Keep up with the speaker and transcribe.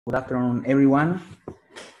Good afternoon, everyone.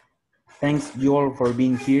 Thanks you all for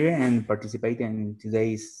being here and participating in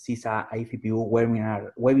today's SISSA IFPU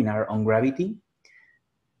webinar on gravity.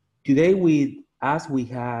 Today with us we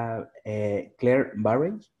have Clare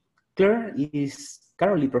Burrage. Clare is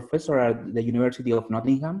currently professor at the University of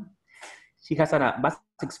Nottingham. She has a vast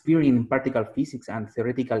experience in particle physics and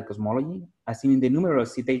theoretical cosmology, as seen in the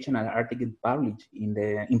numerous citations and articles published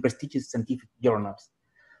in prestigious scientific journals.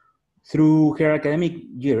 Through her academic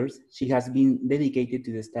years, she has been dedicated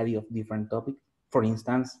to the study of different topics. For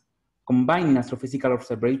instance, combining astrophysical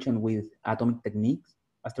observation with atomic techniques,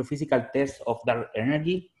 astrophysical tests of dark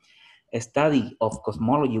energy, a study of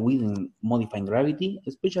cosmology within modifying gravity,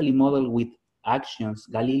 especially modeled with actions,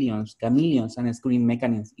 Galileans, chameleons, and screening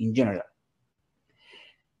mechanisms in general.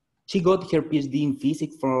 She got her PhD in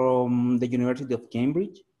physics from the University of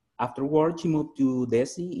Cambridge. Afterwards, she moved to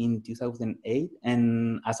DESY in 2008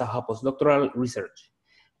 and as a postdoctoral research,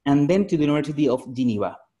 and then to the University of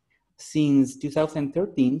Geneva. Since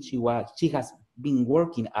 2013, she has been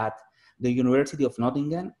working at the University of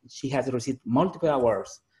Nottingham. She has received multiple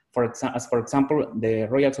awards, for example, the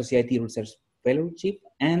Royal Society Research Fellowship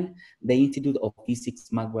and the Institute of Physics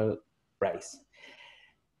Maxwell Prize.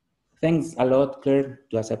 Thanks a lot, Claire,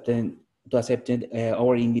 to accepting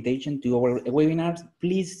our invitation to our webinars.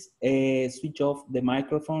 Please switch off the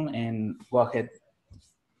microphone and go ahead,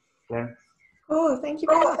 Claire. Oh, thank you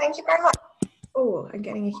very much. Thank you very much. Oh, I'm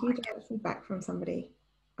getting a huge amount of feedback from somebody.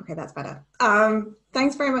 Okay, that's better.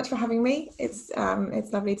 Thanks very much for having me. It's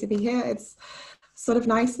lovely to be here. It's sort of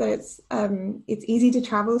nice that it's easy to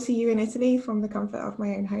travel to you in Italy from the comfort of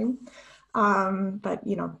my own home. But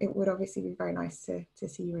you know, it would obviously be very nice to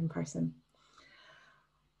see you in person.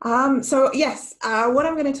 So yes, what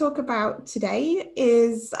I'm going to talk about today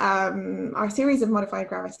is our series of modified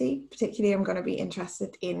gravity. Particularly, I'm going to be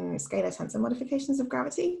interested in scalar tensor modifications of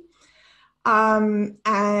gravity.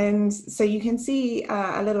 And so you can see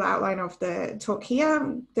a little outline of the talk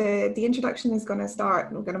here. The introduction is going to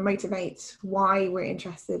start, we're going to motivate why we're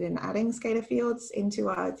interested in adding scalar fields into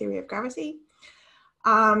our theory of gravity.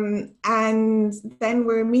 And then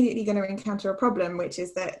we're immediately going to encounter a problem, which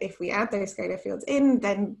is that if we add those scalar fields in,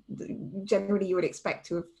 then generally you would expect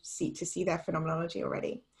to see their phenomenology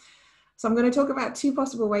already. So I'm going to talk about two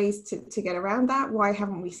possible ways to get around that. Why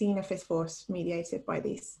haven't we seen a fifth force mediated by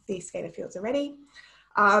these scalar fields already?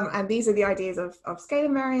 And these are the ideas of scalar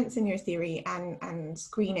invariance in your theory and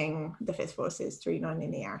screening the fifth forces through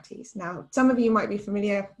non-linearities. Now, some of you might be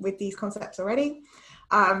familiar with these concepts already,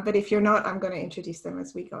 but if you're not, I'm going to introduce them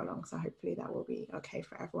as we go along. So hopefully that will be okay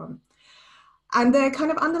for everyone. And the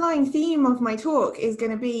kind of underlying theme of my talk is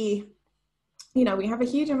going to be, you know, we're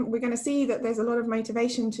going to see that there's a lot of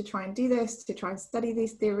motivation to try and do this, to try and study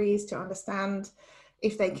these theories, to understand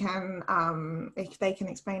if they can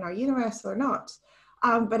explain our universe or not.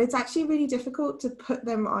 But it's actually really difficult to put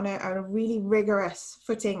them on a really rigorous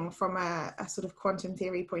footing from a sort of quantum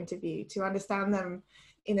theory point of view, to understand them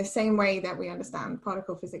in the same way that we understand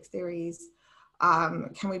particle physics theories.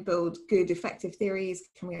 Can we build good effective theories?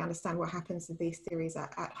 Can we understand what happens to these theories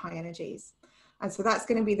at high energies? And so that's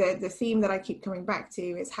going to be the theme that I keep coming back to,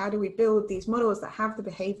 is how do we build these models that have the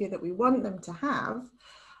behavior that we want them to have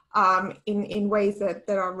in ways that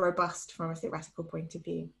are robust from a theoretical point of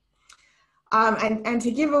view. And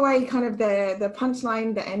to give away kind of the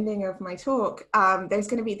punchline, the ending of my talk, there isn't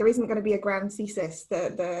going to be a grand thesis.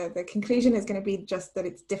 The conclusion is going to be just that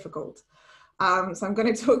it's difficult. So I'm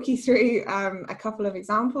going to talk you through a couple of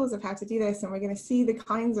examples of how to do this, and we're going to see the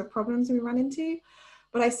kinds of problems we run into.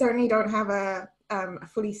 But I certainly don't have a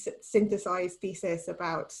fully synthesized thesis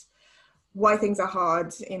about why things are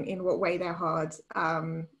hard, in what way they're hard,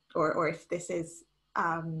 or if this is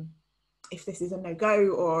a no-go,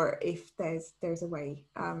 or if there's a way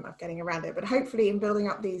of getting around it. But hopefully, in building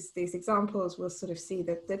up these examples, we'll sort of see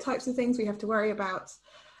the types of things we have to worry about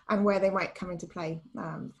and where they might come into play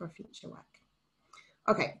for future work.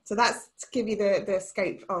 Okay, so that's to give you the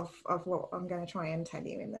scope of what I'm going to try and tell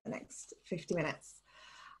you in the next 50 minutes.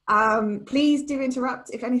 Please do interrupt.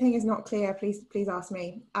 If anything is not clear, please ask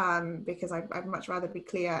me, because I'd much rather be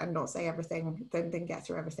clear and not say everything than get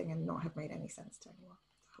through everything and not have made any sense to anyone.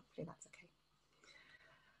 Hopefully that's okay.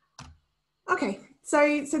 Okay,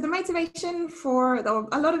 so the motivation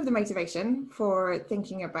a lot of the motivation for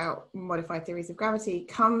thinking about modified theories of gravity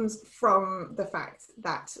comes from the fact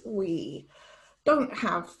that we don't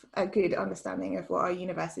have a good understanding of what our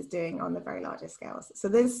universe is doing on the very largest scales. So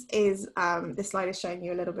this slide is showing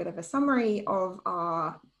you a little bit of a summary of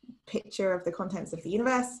our picture of the contents of the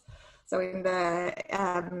universe. So in the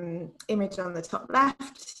image on the top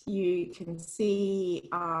left, you can see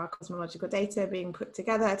our cosmological data being put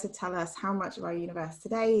together to tell us how much of our universe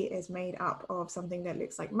today is made up of something that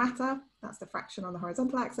looks like matter, that's the fraction on the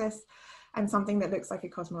horizontal axis, and something that looks like a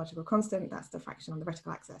cosmological constant, that's the fraction on the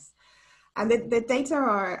vertical axis. And the data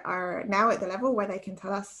are now at the level where they can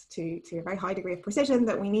tell us to a very high degree of precision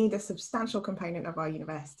that we need a substantial component of our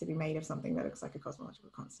universe to be made of something that looks like a cosmological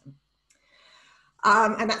constant.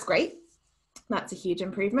 And that's great. That's a huge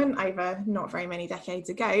improvement over not very many decades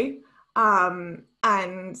ago. And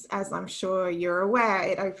as I'm sure you're aware,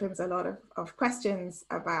 it opens a lot of questions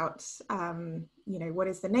about, you know, what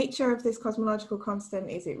is the nature of this cosmological constant?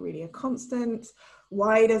 Is it really a constant?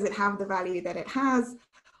 Why does it have the value that it has?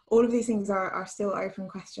 All of these things are still open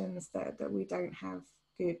questions that we don't have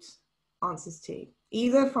good answers to,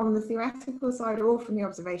 either from the theoretical side or from the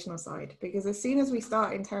observational side, because as soon as we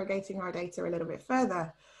start interrogating our data a little bit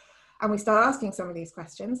further, and we start asking some of these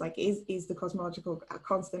questions, like is the cosmological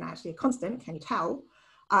constant actually a constant? Can you tell?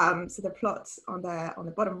 So the plot on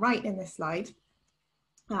the bottom right in this slide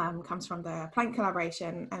comes from the Planck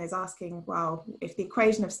collaboration and is asking, well, if the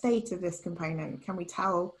equation of state of this component, can we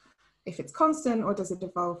tell if it's constant or does it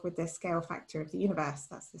evolve with the scale factor of the universe?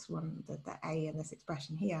 That's this one, the A in this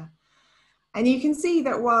expression here. And you can see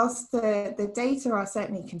that whilst the data are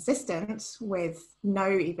certainly consistent with no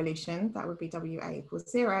evolution, that would be WA equals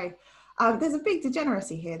 0, there's a big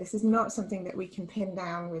degeneracy here. This is not something that we can pin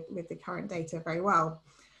down with the current data very well.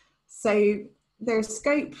 So there's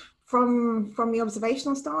scope from the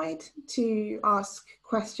observational side to ask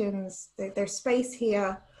questions. There's space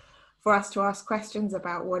here for us to ask questions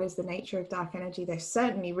about what is the nature of dark energy. There's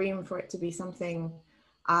certainly room for it to be something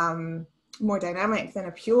more dynamic than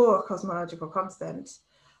a pure cosmological constant.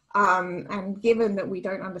 And given that we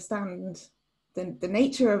don't understand the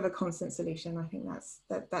nature of a constant solution, I think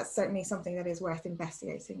that's certainly something that is worth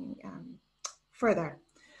investigating further.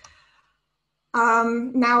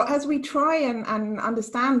 Now, as we try and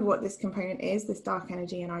understand what this component is, this dark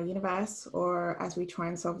energy in our universe, or as we try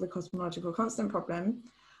and solve the cosmological constant problem,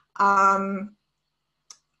 there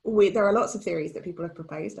are lots of theories that people have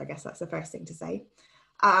proposed. I guess that's the first thing to say.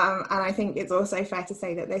 And I think it's also fair to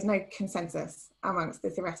say that there's no consensus amongst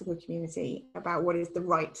the theoretical community about what is the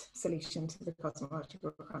right solution to the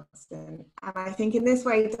cosmological constant. And I think in this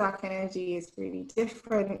way, dark energy is really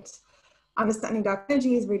different. Understanding dark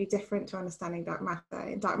energy is really different to understanding dark matter.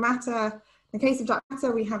 In the case of dark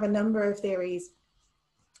matter, we have a number of theories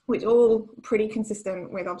which are all pretty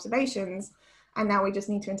consistent with observations. And now we just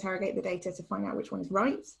need to interrogate the data to find out which one is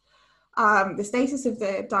right. The status of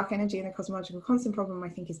the dark energy and the cosmological constant problem, I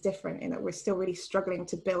think, is different in that we're still really struggling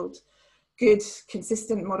to build good,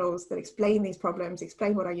 consistent models that explain these problems,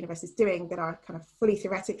 explain what our universe is doing, that are kind of fully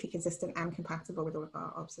theoretically consistent and compatible with all of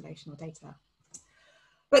our observational data.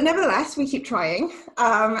 But nevertheless, we keep trying,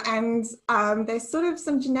 and there's sort of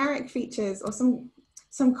some generic features or some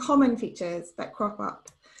common features that crop up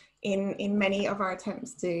in many of our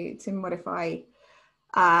attempts to modify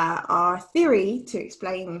our theory to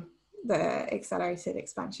explain the accelerated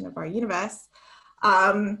expansion of our universe.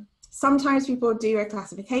 Sometimes people do a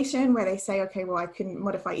classification where they say, okay, well, I can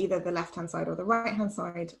modify either the left-hand side or the right-hand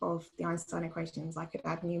side of the Einstein equations. I could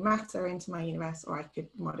add new matter into my universe, or I could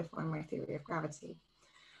modify my theory of gravity.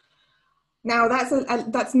 Now,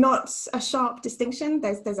 that's not a sharp distinction.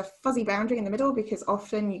 There's a fuzzy boundary in the middle, because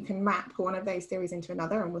often you can map one of those theories into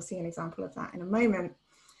another, and we'll see an example of that in a moment.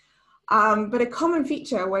 But a common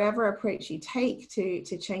feature, whatever approach you take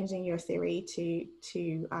to changing your theory to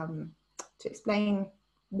explain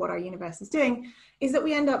what our universe is doing, is that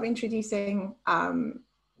we end up introducing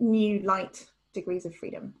new light degrees of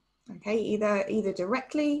freedom. Okay, either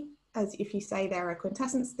directly, as if you say they're a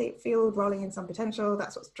quintessence state field rolling in some potential,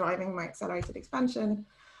 that's what's driving my accelerated expansion,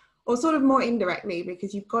 or sort of more indirectly,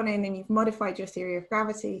 because you've gone in and you've modified your theory of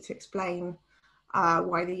gravity to explain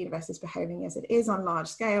why the universe is behaving as it is on large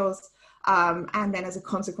scales. And then as a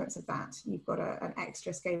consequence of that, you've got an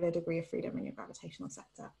extra scalar degree of freedom in your gravitational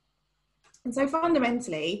sector. And so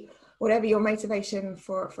fundamentally, whatever your motivation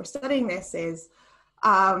for studying this is,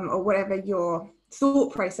 or whatever your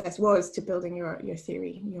thought process was to building your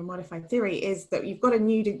theory, your modified theory, is that you've got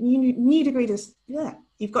new degrees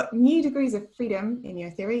of freedom in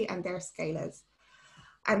your theory, and they're scalars.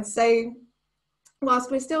 And so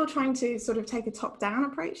whilst we're still trying to sort of take a top-down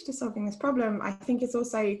approach to solving this problem, I think it's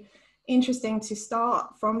also interesting to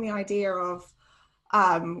start from the idea of,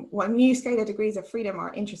 well, new scalar degrees of freedom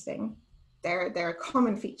are interesting. They're a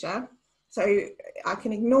common feature. So I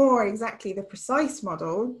can ignore exactly the precise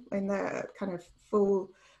model in the kind of full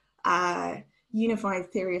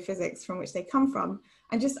unified theory of physics from which they come from,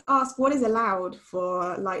 and just ask what is allowed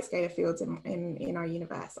for light scalar fields in our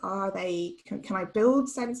universe. Are they, can I build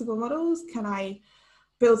sensible models? Can I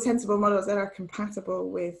build sensible models that are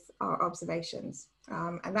compatible with our observations?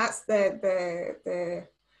 And that's the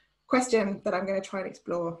question that I'm going to try and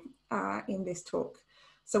explore in this talk.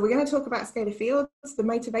 So we're going to talk about scalar fields. The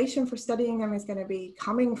motivation for studying them is going to be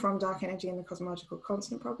coming from dark energy and the cosmological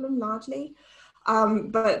constant problem largely.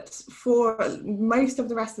 But for most of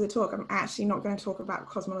the rest of the talk, I'm actually not going to talk about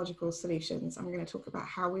cosmological solutions. I'm going to talk about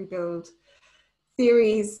how we build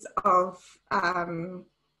theories of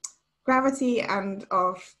gravity and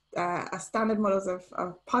of standard models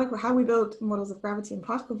of particle, how we build models of gravity and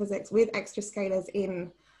particle physics with extra scalars in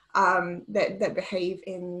that behave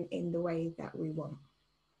in the way that we want.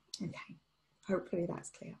 Okay, hopefully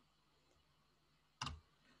that's clear.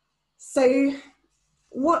 So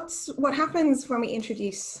what happens when we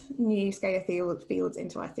introduce new scalar fields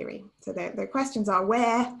into our theory? So the questions are,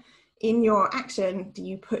 where in your action do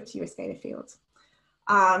you put your scalar fields?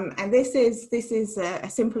 And this is a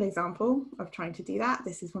simple example of trying to do that.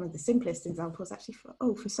 This is one of the simplest examples actually.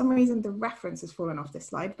 For some reason the reference has fallen off this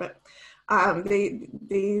slide, but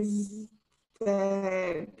there's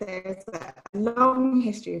a long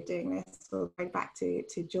history of doing this, all the way back to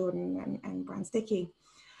Jordan and Brand-Sticky.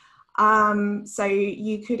 So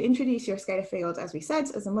you could introduce your scalar field, as we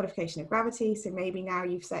said, as a modification of gravity. So maybe now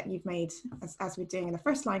you've made, as we're doing in the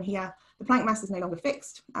first line here, the Planck mass is no longer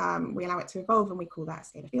fixed. We allow it to evolve and we call that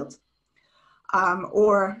a scalar field.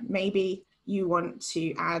 Or maybe you want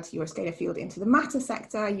to add your scalar field into the matter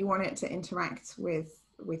sector. You want it to interact with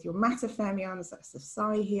your matter fermions, that's the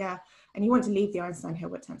psi here, and you want to leave the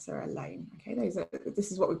Einstein-Hilbert tensor alone. Okay,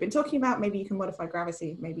 this is what we've been talking about. Maybe you can modify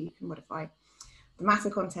gravity, maybe you can modify the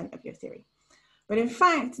matter content of your theory. But in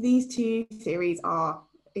fact, these two theories are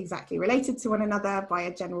exactly related to one another by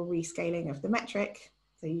a general rescaling of the metric.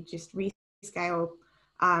 So you just rescale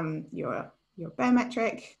your bare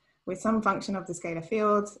metric with some function of the scalar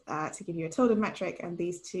field to give you a tilde metric, and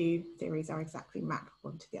these two theories are exactly mapped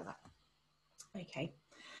one to the other. Okay.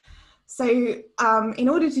 So in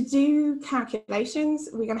order to do calculations,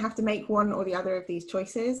 we're going to have to make one or the other of these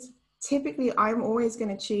choices. Typically, I'm always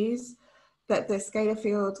going to choose that the scalar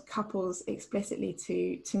field couples explicitly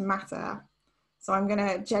to matter. So I'm going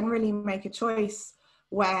to generally make a choice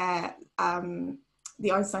where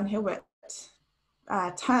the Einstein-Hilbert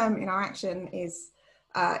term in our action is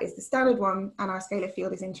the standard one, and our scalar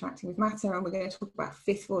field is interacting with matter, and we're going to talk about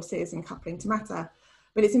fifth forces and coupling to matter.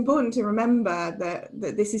 But it's important to remember that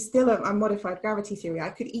this is still a modified gravity theory. I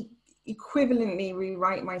could equivalently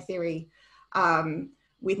rewrite my theory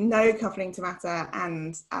with no coupling to matter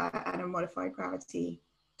and a modified gravity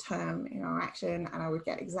term in our action, and I would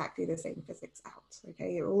get exactly the same physics out.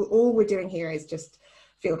 Okay, all we're doing here is just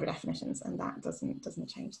field redefinitions, and that doesn't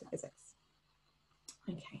change the physics.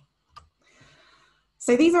 Okay.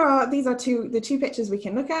 So these are the two pictures we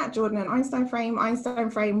can look at: Jordan and Einstein frame. Einstein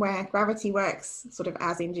frame where gravity works sort of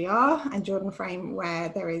as in GR, and Jordan frame where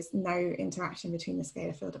there is no interaction between the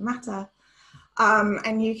scalar field and matter.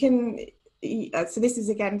 And you can, so this is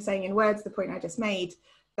again saying in words the point I just made,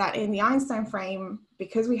 that in the Einstein frame,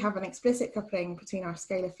 because we have an explicit coupling between our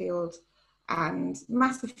scalar field and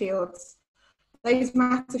matter fields, those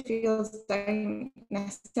matter fields don't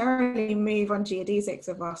necessarily move on geodesics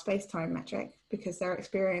of our space-time metric because they're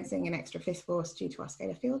experiencing an extra fifth force due to our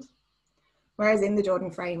scalar field. Whereas in the Jordan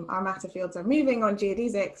frame, our matter fields are moving on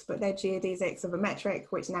geodesics, but they're geodesics of a metric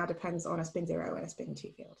which now depends on a spin 0 and a spin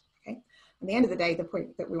 2 field. Okay. At the end of the day, the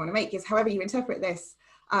point that we want to make is however you interpret this,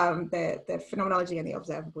 the phenomenology and the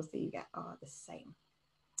observables that you get are the same.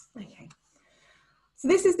 Okay. So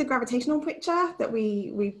this is the gravitational picture that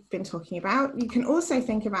we've been talking about. You can also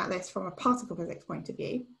think about this from a particle physics point of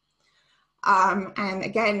view. And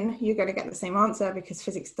again, you're going to get the same answer because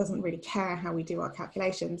physics doesn't really care how we do our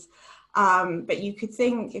calculations. But you could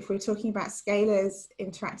think, if we're talking about scalars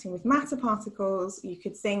interacting with matter particles, you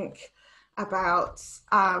could think about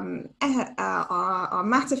our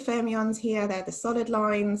matter fermions here. They're the solid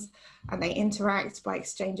lines, and they interact by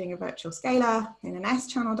exchanging a virtual scalar in an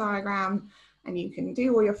S-channel diagram. And you can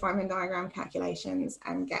do all your Feynman diagram calculations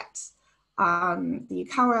and get the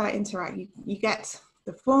Yukawa interact. You get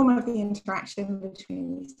the form of the interaction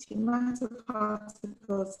between these two matter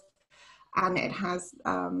particles, and it has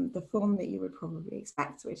the form that you would probably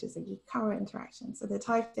expect, which is a Yukawa interaction. So the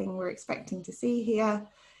type of thing we're expecting to see here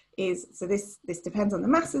is, so this depends on the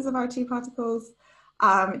masses of our two particles.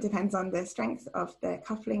 It depends on the strength of the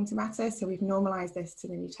coupling to matter. So we've normalized this to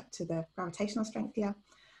the gravitational strength here.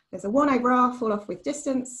 There's a 1 over r fall off with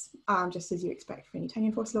distance, just as you expect for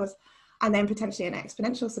Newtonian force laws. and then potentially an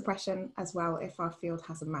exponential suppression as well if our field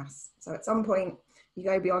has a mass. So at some point, you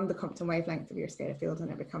go beyond the Compton wavelength of your scalar field and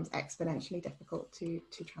it becomes exponentially difficult to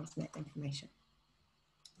transmit information.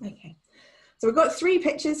 Okay, so we've got 3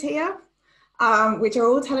 pictures here, which are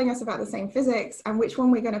all telling us about the same physics, and which one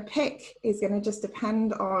we're going to pick is going to just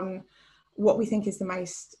depend on what we think is the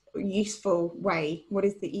most useful way, what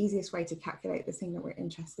is the easiest way to calculate the thing that we're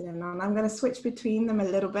interested in. And I'm going to switch between them a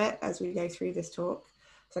little bit as we go through this talk.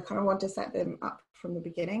 So I kind of want to set them up from the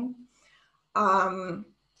beginning.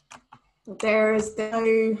 There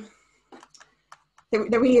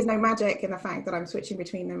really is no magic in the fact that I'm switching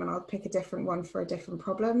between them, and I'll pick a different one for a different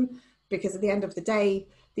problem, because at the end of the day,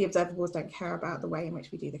 the observables don't care about the way in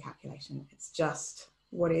which we do the calculation. It's just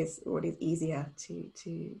what is easier to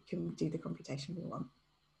do the computation we want.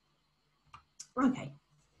 Okay.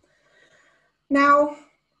 Now,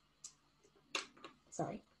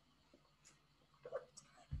 sorry.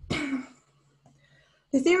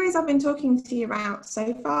 The theories I've been talking to you about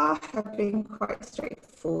so far have been quite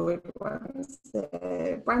straightforward ones.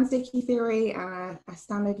 The Brans-Dicke theory and a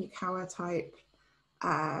standard Yukawa type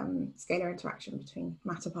scalar interaction between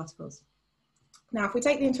matter particles. Now, if we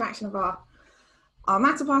take the interaction of our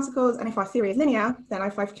matter particles, and if our theory is linear, then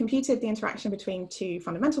if I've computed the interaction between 2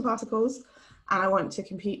 fundamental particles, and I want to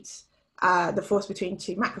compute the force between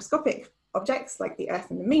 2 macroscopic objects like the Earth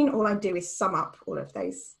and the Moon, all I do is sum up all of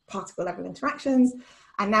those particle level interactions.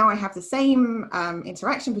 And now I have the same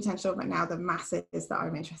interaction potential, but now the masses that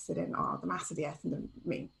I'm interested in are the mass of the Earth and the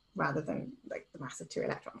Moon, rather than like the mass of 2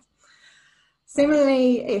 electrons.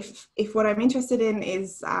 Similarly, if what I'm interested in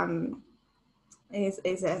is a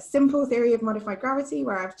simple theory of modified gravity,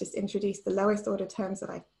 where I've just introduced the lowest order terms that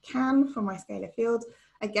I can for my scalar field,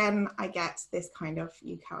 again, I get this kind of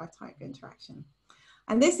Yukawa type interaction.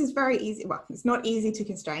 And this is very easy. Well, it's not easy to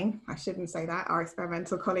constrain. I shouldn't say that. Our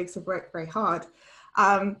experimental colleagues have worked very hard,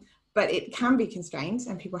 but it can be constrained,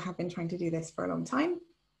 and people have been trying to do this for a long time.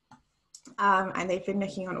 And they've been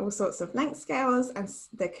looking on all sorts of length scales, and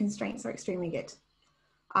the constraints are extremely good.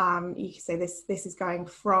 You can say this is going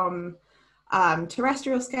from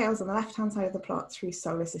terrestrial scales on the left-hand side of the plot through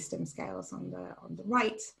solar system scales on the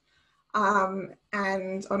right.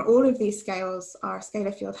 And on all of these scales, our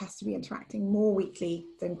scalar field has to be interacting more weakly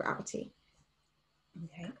than gravity.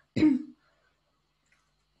 Okay.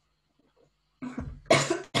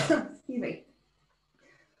 Excuse me.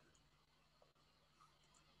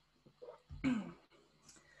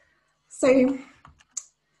 So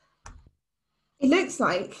it looks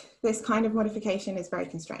like this kind of modification is very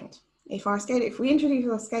constrained. If we introduce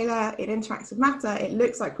our scalar, it interacts with matter, it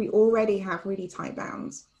looks like we already have really tight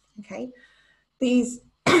bounds. Okay, these,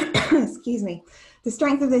 excuse me, the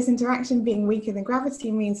strength of this interaction being weaker than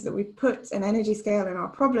gravity means that we've put an energy scale in our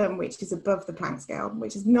problem which is above the Planck scale,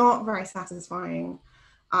 which is not very satisfying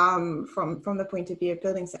from the point of view of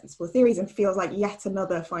building sensible theories, and feels like yet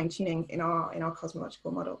another fine-tuning in our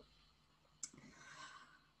cosmological model.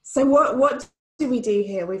 So what do we do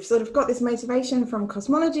here? We've sort of got this motivation from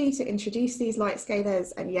cosmology to introduce these light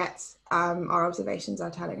scalars, and yet our observations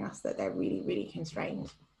are telling us that they're really, really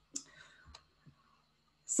constrained.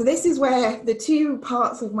 So this is where the 2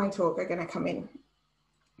 parts of my talk are going to come in.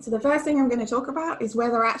 So the first thing I'm going to talk about is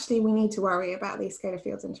whether actually we need to worry about these scalar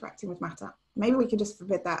fields interacting with matter. Maybe we could just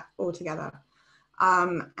forbid that altogether.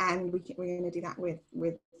 And we're going to do that with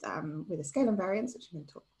a scale invariance, which I'm going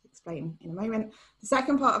to explain in a moment. The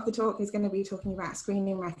second part of the talk is going to be talking about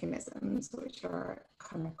screening mechanisms, which are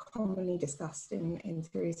kind of commonly discussed in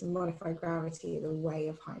theories of modified gravity, the way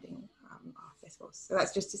of hiding this force. So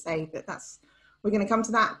that's just to say that we're going to come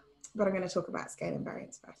to that, but I'm going to talk about scale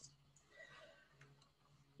invariance first.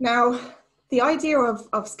 Now, the idea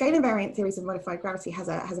of scale invariant theories of modified gravity has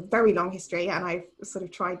a very long history, and I've sort of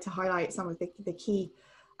tried to highlight some of the key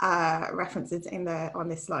references on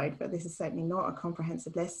this slide, but this is certainly not a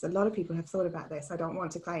comprehensive list. A lot of people have thought about this. I don't want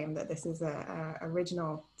to claim that this is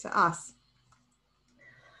original to us.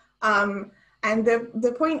 And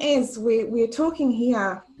the point is, we're talking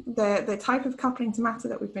here, the type of coupling to matter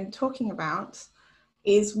that we've been talking about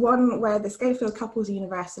is one where the scalar field couples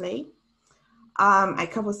universally.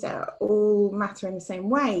 It couples to all matter in the same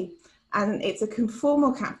way, and it's a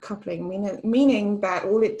conformal coupling, meaning that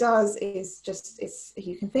all it does is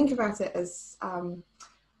you can think about it as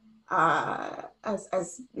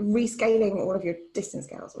rescaling all of your distance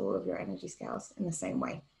scales, all of your energy scales in the same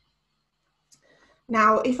way.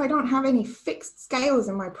 Now, if I don't have any fixed scales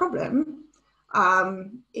in my problem,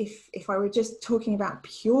 if I were just talking about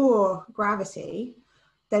pure gravity,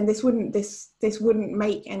 then this wouldn't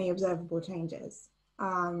make any observable changes.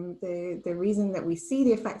 The reason that we see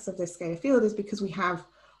the effects of this scalar field is because we have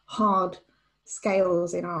hard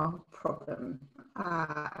scales in our problem.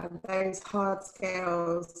 And those hard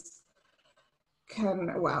scales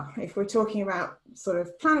can, well, if we're talking about sort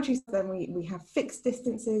of planetary, then we have fixed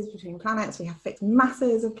distances between planets, we have fixed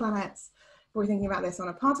masses of planets. If we're thinking about this on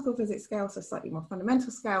a particle physics scale, so slightly more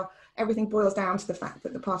fundamental scale, everything boils down to the fact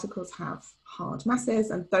that the particles have hard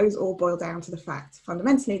masses, and those all boil down to the fact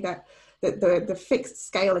fundamentally that the fixed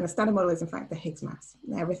scale in the standard model is in fact the Higgs mass,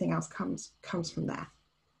 and everything else comes from there.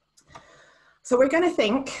 So we're going to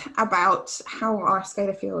think about how our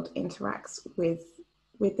scalar field interacts with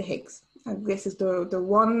the Higgs. And this is the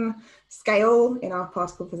one scale in our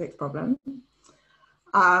particle physics problem.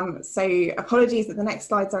 So apologies that the next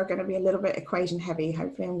slides are going to be a little bit equation heavy.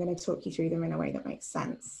 Hopefully I'm going to talk you through them in a way that makes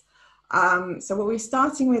sense. So what we're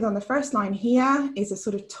starting with on the first line here is a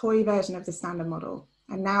sort of toy version of the standard model.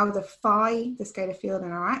 And now the phi, the scalar field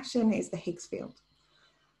in our action, is the Higgs field.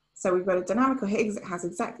 So we've got a dynamical Higgs that has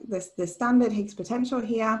exactly the standard Higgs potential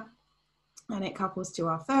here, and it couples to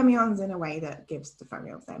our fermions in a way that gives the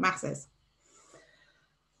fermions their masses.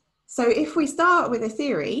 So if we start with a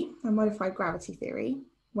theory, a modified gravity theory,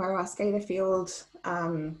 where our scalar field,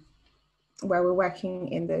 where we're working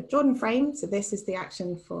in the Jordan frame, so this is the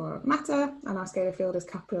action for matter, and our scalar field is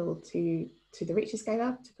coupled to the Ricci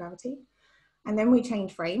scalar, to gravity. And then we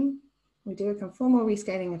change frame. We do a conformal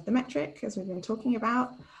rescaling of the metric, as we've been talking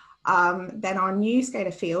about. Then our new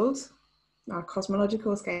scalar field, our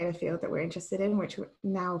cosmological scalar field that we're interested in, which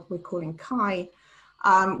now we're calling chi,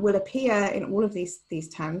 will appear in all of these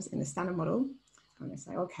terms in the standard model. I'm going to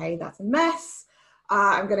say, okay, that's a mess.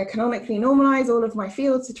 I'm going to canonically normalize all of my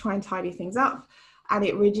fields to try and tidy things up. And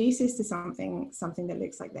it reduces to something that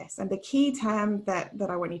looks like this. And the key term that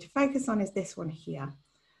I want you to focus on is this one here.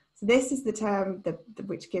 So this is the term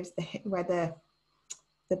which gives where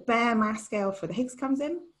the bare mass scale for the Higgs comes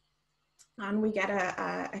in. And we get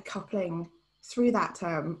a coupling through that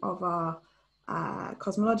term of our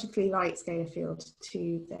cosmologically light scalar field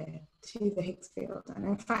to the Higgs field. And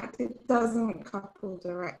in fact, it doesn't couple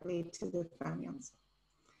directly to the fermions.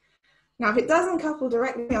 Now, if it doesn't couple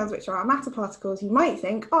directly to the fermions, which are our matter particles, you might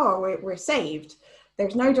think, oh, we're saved.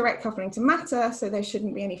 There's no direct coupling to matter, so there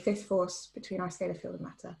shouldn't be any fifth force between our scalar field and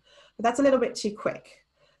matter. But that's a little bit too quick,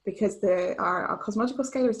 because our cosmological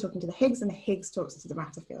scalar is talking to the Higgs, and the Higgs talks to the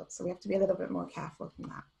matter field. So we have to be a little bit more careful from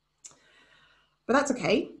that. But that's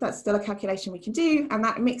okay. That's still a calculation we can do. And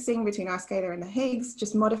that mixing between our scalar and the Higgs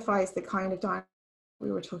just modifies the kind of dynamic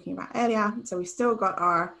we were talking about earlier. So we've still got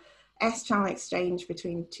our S-channel exchange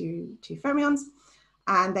between two fermions,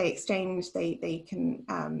 and they exchange, they can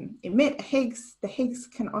emit a Higgs. The Higgs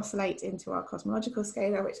can oscillate into our cosmological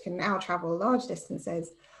scalar, which can now travel large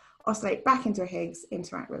distances, oscillate back into a Higgs,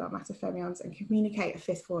 interact with our matter fermions, and communicate a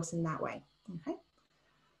fifth force in that way. Okay,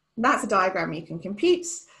 and that's a diagram you can compute.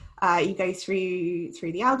 You go through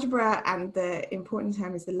the algebra, and the important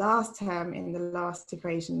term is the last term in the last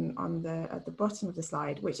equation at the bottom of the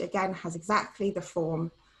slide, which again has exactly the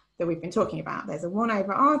form that we've been talking about. There's a 1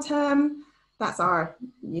 over r term. That's our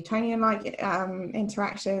Newtonian-like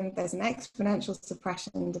interaction. There's an exponential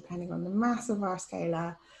suppression depending on the mass of our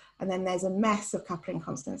scalar. And then there's a mess of coupling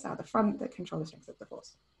constants out the front that control the strength of the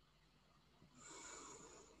force.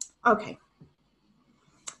 Okay.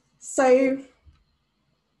 So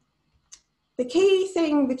the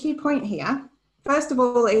key point here, first of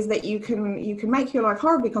all, is that you can make your life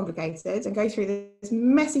horribly complicated and go through this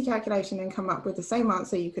messy calculation and come up with the same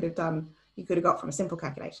answer you could have got from a simple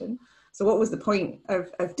calculation. So what was the point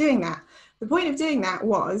of doing that? The point of doing that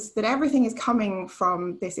was that everything is coming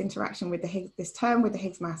from this interaction with the Higgs, this term with the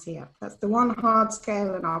Higgs mass here. That's the one hard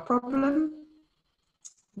scale in our problem.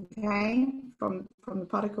 Okay, from the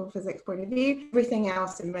particle physics point of view, everything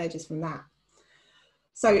else emerges from that.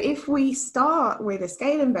 So if we start with a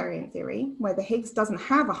scale invariant theory where the Higgs doesn't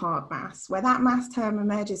have a hard mass, where that mass term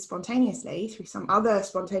emerges spontaneously through some other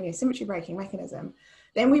spontaneous symmetry breaking mechanism,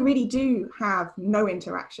 then we really do have no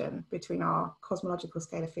interaction between our cosmological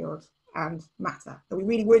scalar field and matter. So we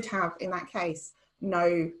really would have, in that case,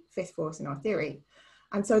 no fifth force in our theory.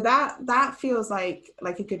 And so that feels like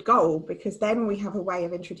a good goal, because then we have a way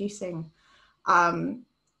of introducing light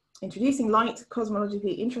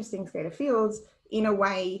cosmologically interesting scalar fields in a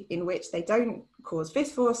way in which they don't cause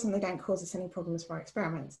fifth force and they don't cause us any problems for our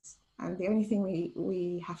experiments. And the only thing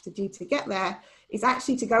we have to do to get there is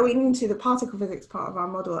actually to go into the particle physics part of our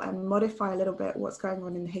model and modify a little bit what's going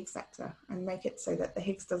on in the Higgs sector and make it so that the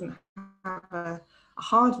Higgs doesn't have a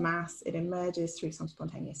hard mass, it emerges through some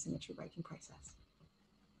spontaneous symmetry breaking process.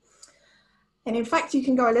 And in fact, you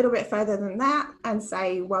can go a little bit further than that and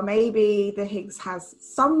say, well, maybe the Higgs has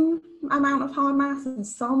some amount of hard mass and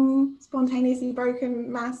some spontaneously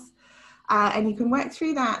broken mass. And you can work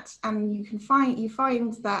through that, and you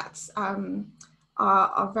find that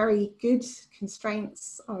are very good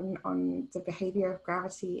constraints on the behavior of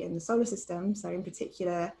gravity in the solar system. So in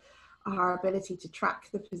particular, our ability to track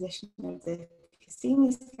the position of the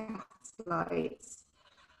Cassini satellites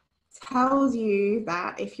tells you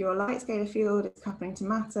that if your light scalar field is coupling to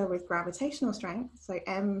matter with gravitational strength, so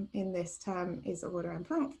m in this term is order m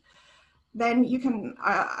Planck, then you can,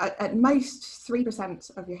 at most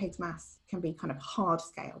 3% of your Higgs mass can be kind of hard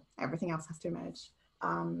scale. Everything else has to emerge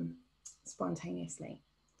spontaneously.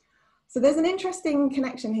 So there's an interesting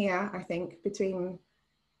connection here, I think, between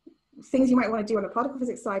things you might want to do on the particle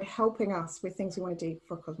physics side helping us with things we want to do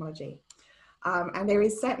for cosmology. And there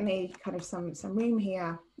is certainly kind of some room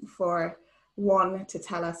here for one to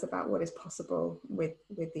tell us about what is possible with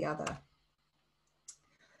the other.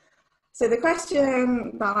 So the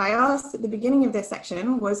question that I asked at the beginning of this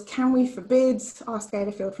section was, can we forbid our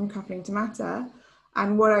scalar field from coupling to matter?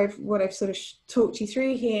 And what I've sort of talked you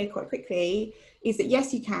through here quite quickly is that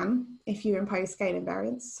yes, you can if you impose scale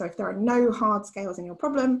invariance. So if there are no hard scales in your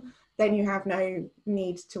problem, then you have no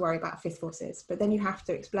need to worry about fifth forces. But then you have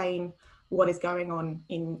to explain what is going on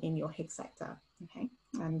in your Higgs sector. Okay,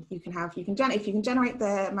 and if you can generate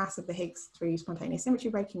the mass of the Higgs through spontaneous symmetry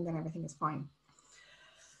breaking, then everything is fine.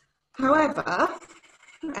 However,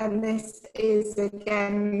 and this is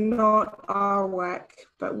again not our work,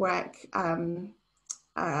 but work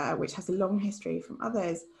which has a long history from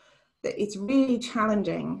others, that it's really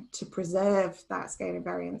challenging to preserve that scale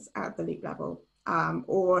invariance at the loop level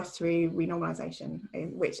or through renormalization,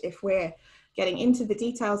 in which if we're getting into the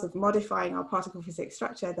details of modifying our particle physics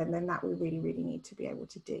structure, then that we really, really need to be able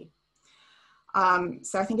to do.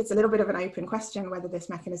 So I think it's a little bit of an open question whether this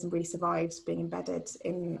mechanism really survives being embedded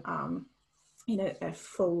in a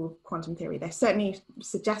full quantum theory. There's certainly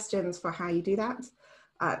suggestions for how you do that.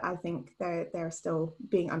 I think they're still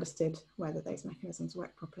being understood whether those mechanisms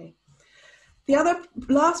work properly. The other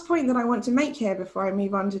last point that I want to make here before I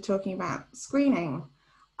move on to talking about screening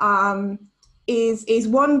is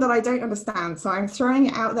one that I don't understand. So I'm throwing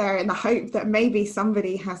it out there in the hope that maybe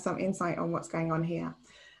somebody has some insight on what's going on here.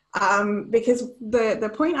 Because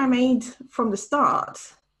the point I made from the start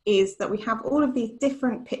is that we have all of these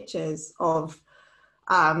different pictures of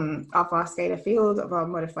our scalar field, of our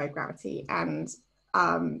modified gravity, and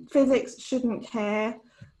physics shouldn't care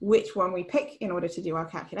which one we pick in order to do our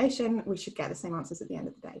calculation. We should get the same answers at the end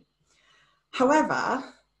of the day. However,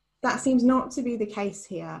 that seems not to be the case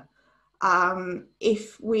here.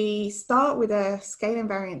 If we start with a scale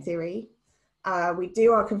invariant theory, we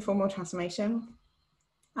do our conformal transformation,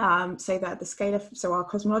 so that so our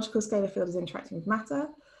cosmological scalar field is interacting with matter,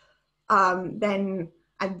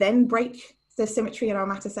 then break the symmetry in our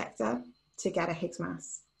matter sector to get a Higgs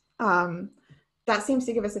mass. That seems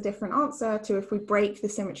to give us a different answer to if we break the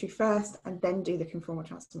symmetry first and then do the conformal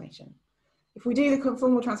transformation. If we do the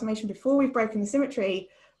conformal transformation before we've broken the symmetry,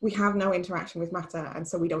 we have no interaction with matter, and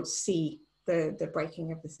so we don't see the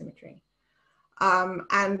breaking of the symmetry.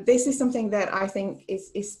 And this is something that I think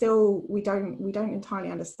is still, we don't entirely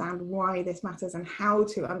understand why this matters and how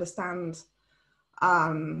to understand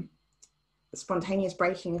spontaneous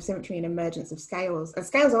breaking of symmetry and emergence of scales. And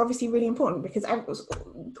scales are obviously really important because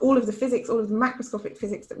all of the physics, all of the macroscopic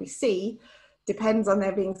physics that we see depends on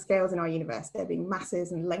there being scales in our universe, there being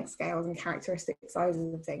masses and length scales and characteristic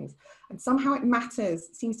sizes of things. And somehow it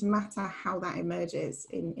seems to matter how that emerges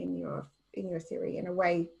in your theory in a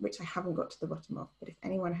way which I haven't got to the bottom of. But if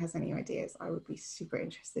anyone has any ideas, I would be super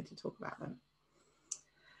interested to talk about them.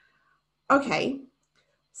 Okay.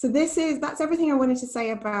 So that's everything I wanted to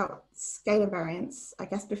say about scale invariance. I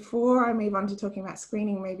guess before I move on to talking about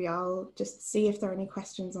screening, maybe I'll just see if there are any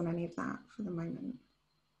questions on any of that for the moment.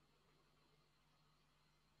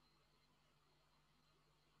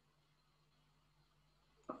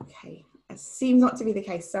 Okay, it seems not to be the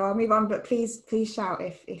case, so I'll move on, but please shout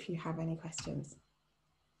if you have any questions.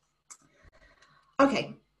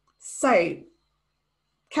 Okay, so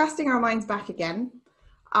casting our minds back again,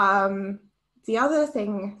 the other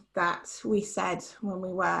thing that we said when we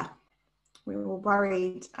were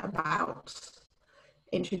worried about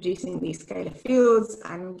introducing these scalar fields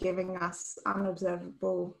and giving us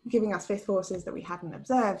fifth forces that we hadn't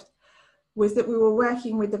observed, was that we were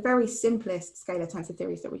working with the very simplest scalar tensor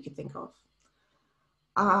theories that we could think of.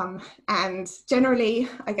 And generally,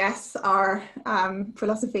 I guess, our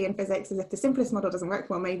philosophy in physics is if the simplest model doesn't work,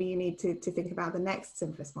 well, maybe you need to think about the next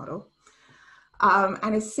simplest model.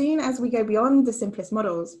 And as soon as we go beyond the simplest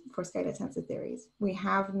models for scalar tensor theories, we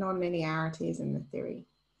have non-linearities in the theory.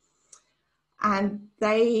 And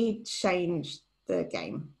they change the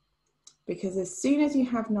game, because as soon as you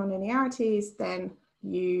have non-linearities, then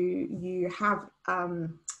you have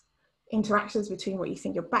interactions between what you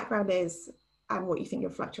think your background is and what you think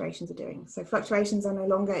your fluctuations are doing. So fluctuations are no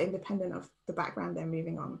longer independent of the background they're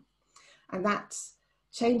moving on. And that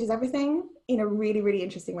changes everything in a really, really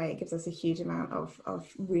interesting way. It gives us a huge amount of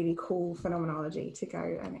really cool phenomenology to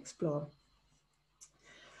go and explore.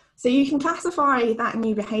 So you can classify that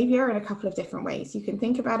new behavior in a couple of different ways. You can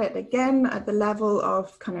think about it again at the level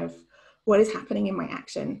of kind of what is happening in my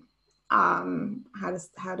action. How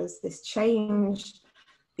does this change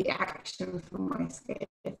the action from my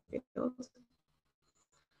scalar field?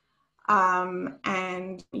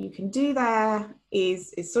 And what you can do there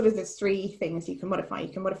is sort of there's three things you can modify. You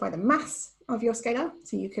can modify the mass of your scalar.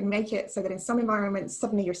 So you can make it so that in some environments,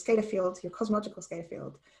 suddenly your scalar field, your cosmological scalar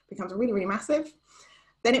field, becomes really, really massive.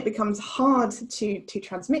 Then it becomes hard to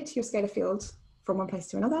transmit your scalar field from one place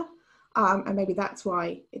to another. And maybe that's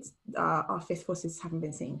why it's our fifth forces haven't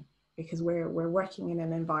been seen, because we're working in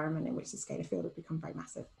an environment in which the scalar field has become very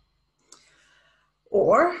massive.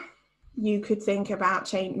 Or you could think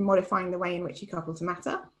about modifying the way in which you couple to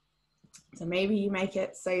matter. So maybe you make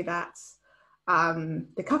it so that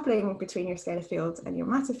the coupling between your scalar fields and your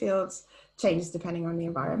matter fields changes depending on the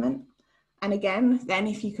environment. And again, then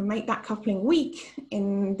if you can make that coupling weak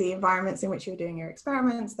in the environments in which you're doing your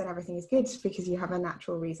experiments, then everything is good, because you have a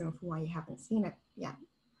natural reason for why you haven't seen it yet.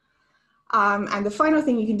 And the final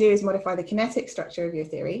thing you can do is modify the kinetic structure of your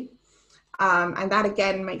theory. And that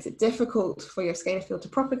again makes it difficult for your scalar field to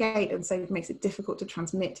propagate, and so it makes it difficult to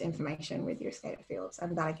transmit information with your scalar fields.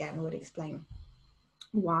 And that again would explain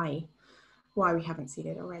why we haven't seen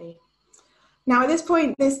it already. Now at this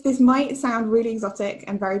point, this might sound really exotic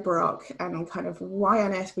and very baroque, and kind of why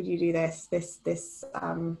on earth would you do this? This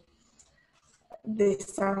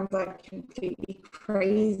sounds like completely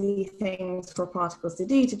crazy things for particles to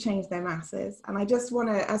do to change their masses. And I just want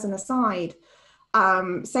to, as an aside,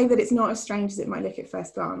 say that it's not as strange as it might look at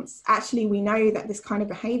first glance. Actually, we know that this kind of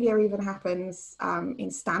behavior even happens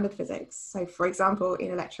in standard physics. So for example,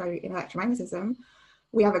 in electromagnetism,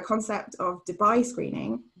 we have a concept of Debye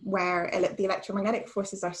screening, where the electromagnetic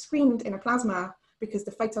forces are screened in a plasma because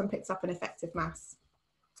the photon picks up an effective mass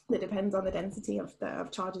that depends on the density of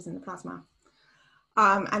charges in the plasma.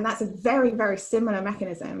 And that's a very, very similar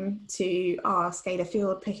mechanism to our scalar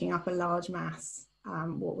field picking up a large mass.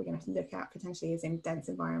 What we're going to look at potentially is in dense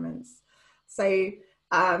environments. So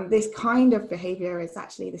this kind of behavior is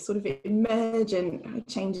actually this sort of emergent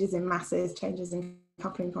changes in masses, changes in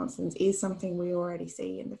coupling constants, is something we already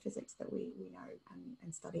see in the physics that we know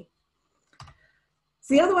and study.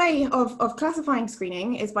 So the other way of classifying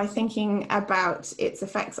screening is by thinking about its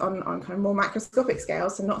effects on kind of more macroscopic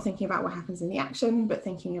scales. So not thinking about what happens in the action, but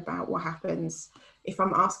thinking about what happens if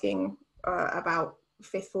I'm asking about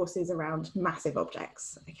fifth forces around massive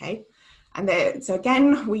objects, okay? And so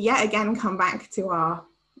again, we yet again come back to our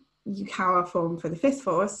Yukawa form for the fifth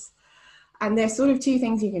force. And there's sort of two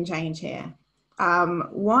things you can change here.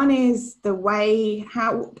 One is the way,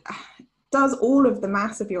 how does all of the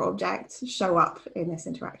mass of your object show up in this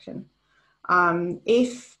interaction?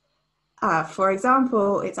 If, for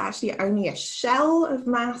example, it's actually only a shell of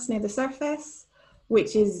mass near the surface,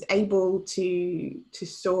 which is able to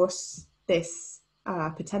source this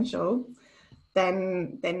potential,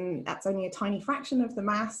 then that's only a tiny fraction of the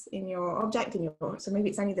mass in your object. So maybe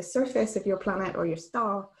it's only the surface of your planet or your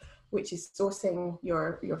star, which is sourcing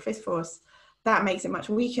your fifth force. That makes it much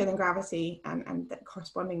weaker than gravity and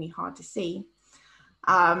correspondingly hard to see.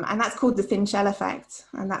 And that's called the thin shell effect.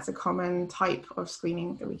 And that's a common type of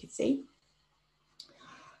screening that we could see.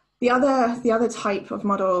 The other type of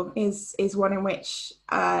model is one in which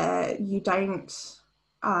you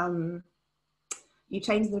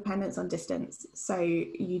change the dependence on distance. So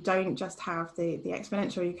you don't just have the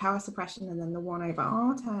exponential Yukawa suppression and then the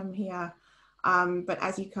 1/r term here. But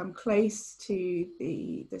as you come close to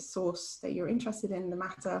the source that you're interested in, the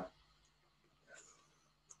matter,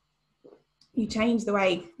 you change the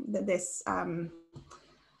way that this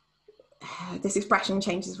expression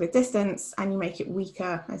changes with distance, and you make it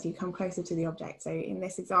weaker as you come closer to the object. So in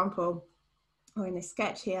this example, or in this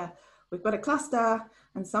sketch here, we've got a cluster,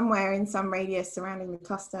 and somewhere in some radius surrounding the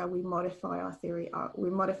cluster, we modify our theory,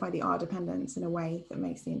 we modify the R dependence in a way that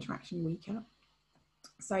makes the interaction weaker.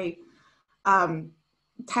 So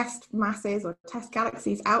test masses or test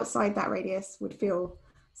galaxies outside that radius would feel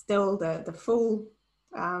still the full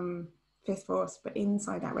fifth force, but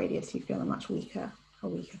inside that radius you feel a much weaker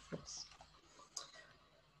force.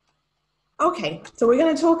 Okay, so we're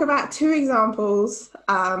going to talk about two examples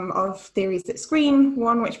of theories that screen,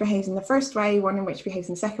 one which behaves in the first way, one in which behaves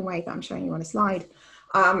in the second way that I'm showing you on a slide.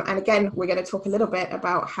 And again, we're going to talk a little bit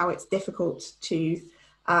about how it's difficult to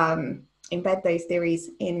embed those theories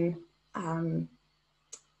in, to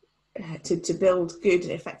build good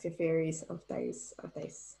effective theories of those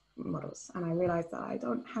models. And I realize that I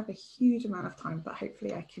don't have a huge amount of time, but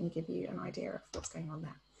hopefully I can give you an idea of what's going on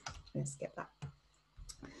there. Let's skip that.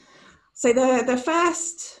 So the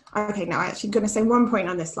first, okay, now I'm actually going to say one point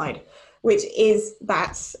on this slide, which is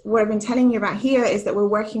that what I've been telling you about here is that we're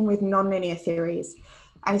working with nonlinear theories.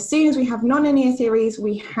 And as soon as we have nonlinear theories,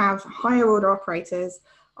 we have higher order operators.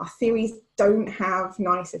 Our theories don't have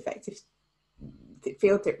nice effective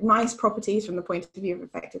field, nice properties from the point of view of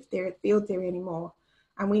effective field theory anymore.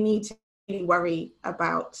 And we need to really worry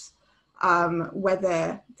about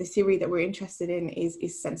whether the theory that we're interested in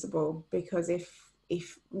is sensible, because if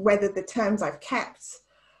whether the terms I've kept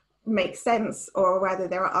make sense, or whether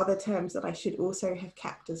there are other terms that I should also have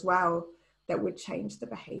kept as well that would change the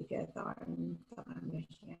behavior that I'm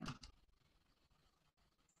looking at.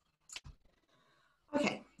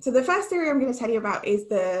 Okay, so the first theory I'm going to tell you about is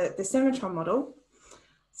the symmetron model.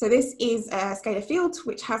 So this is a scalar field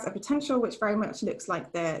which has a potential which very much looks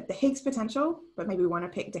like the Higgs potential, but maybe we want to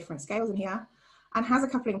pick different scales in here, and has a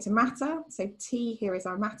coupling to matter. So T here is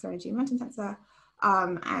our matter energy momentum tensor.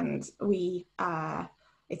 And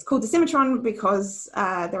it's called the symmetron because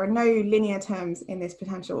there are no linear terms in this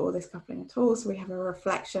potential or this coupling at all. So we have a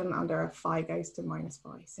reflection under a phi goes to minus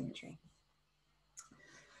phi symmetry.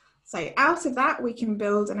 So out of that, we can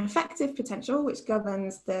build an effective potential which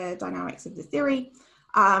governs the dynamics of the theory.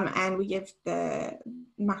 And we give the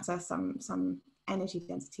matter some energy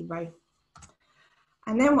density rho.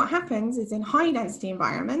 And then what happens is in high density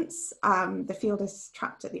environments, the field is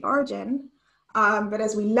trapped at the origin. But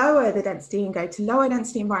as we lower the density and go to lower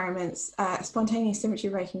density environments, a spontaneous symmetry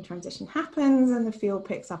breaking transition happens and the field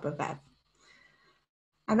picks up a VEV.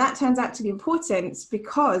 And that turns out to be important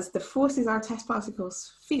because the forces our test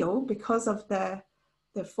particles feel, because of the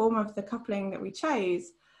form of the coupling that we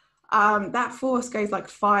chose, that force goes like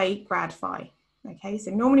phi grad phi. Okay,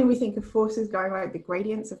 so normally we think of forces going like the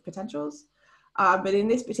gradients of potentials, but in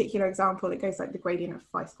this particular example, it goes like the gradient of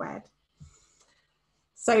phi squared.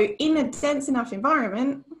 So in a dense enough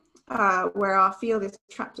environment where our field is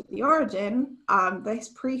trapped at the origin, this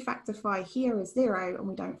pre-factor phi here is 0 and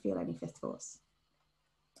we don't feel any fifth force.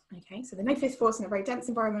 Okay, so there's no fifth force in a very dense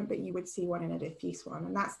environment, but you would see one in a diffuse one.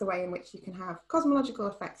 And that's the way in which you can have cosmological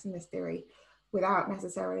effects in this theory without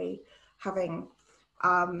necessarily having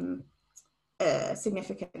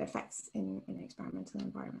significant effects in experimental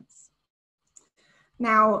environments.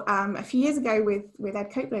 Now, a few years ago with Ed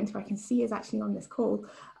Copeland, who I can see is actually on this call,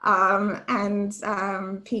 and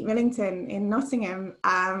Pete Millington in Nottingham,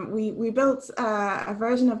 we built a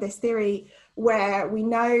version of this theory where we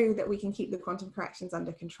know that we can keep the quantum corrections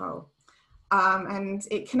under control. And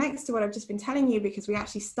it connects to what I've just been telling you because we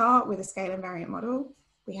actually start with a scale invariant model.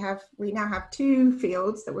 We now have two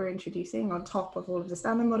fields that we're introducing on top of all of the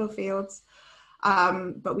standard model fields.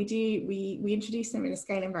 But we introduce them in a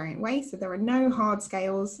scale invariant way. So there are no hard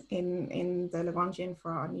scales in the Lagrangian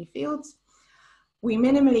for our new fields. We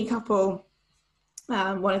minimally couple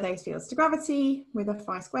one of those fields to gravity with a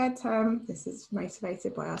phi squared term. This is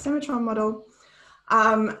motivated by our symmetron model.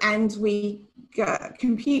 And we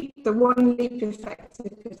compute the one loop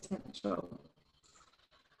effective potential.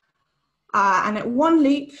 And at one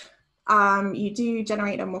loop, you do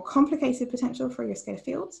generate a more complicated potential for your scalar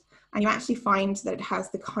fields. And you actually find that it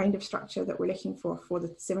has the kind of structure that we're looking for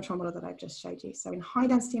the symmetron model that I've just showed you. So in high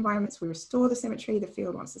density environments, we restore the symmetry, the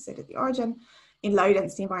field wants to sit at the origin. In low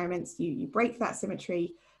density environments, you break that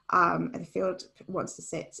symmetry, and the field wants to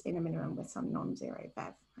sit in a minimum with some non-zero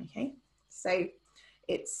VEV, okay? So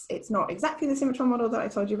it's not exactly the symmetron model that I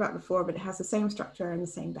told you about before, but it has the same structure and the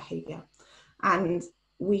same behavior. And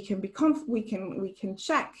we can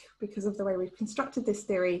check, because of the way we've constructed this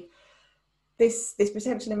theory, this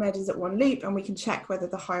potential emerges at one loop, and we can check whether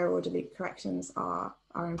the higher order loop corrections are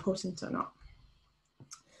important or not.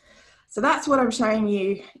 So that's what I'm showing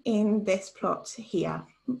you in this plot here.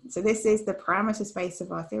 So this is the parameter space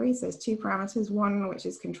of our theory. So there's two parameters, one which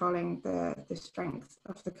is controlling the strength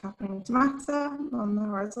of the coupling to matter on the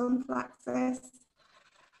horizontal axis,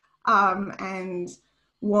 and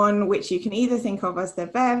one which you can either think of as the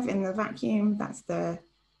VEV in the vacuum, that's the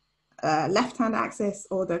left-hand axis,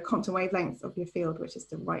 or the Compton wavelength of your field, which is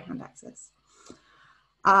the right-hand axis.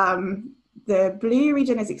 The blue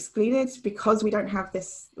region is excluded because we don't have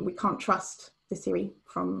this, we can't trust the theory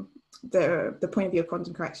from the point of view of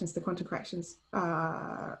quantum corrections. The quantum corrections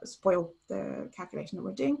spoil the calculation that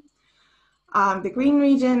we're doing. The green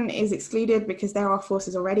region is excluded because there are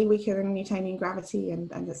forces already weaker than Newtonian gravity,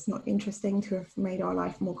 and it's not interesting to have made our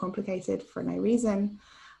life more complicated for no reason.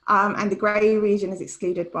 And the grey region is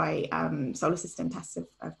excluded by solar system tests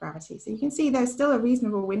of gravity. So you can see there's still a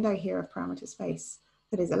reasonable window here of parameter space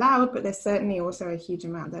that is allowed, but there's certainly also a huge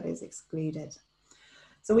amount that is excluded.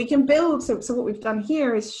 So we can build, so what we've done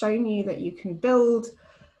here is shown you that you can build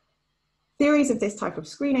theories of this type of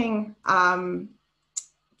screening,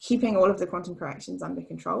 keeping all of the quantum corrections under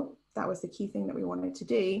control. That was the key thing that we wanted to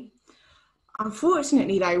do.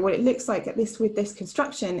 Unfortunately though, what it looks like with this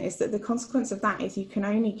construction is that the consequence of that is you can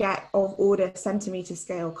only get of order centimeter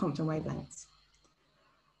scale Compton wavelengths.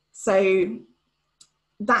 So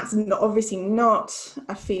that's obviously not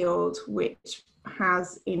a field which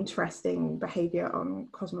has interesting behavior on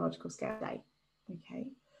cosmological scale today. Okay,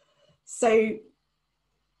 so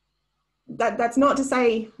that's not to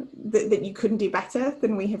say that you couldn't do better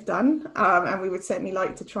than we have done, and we would certainly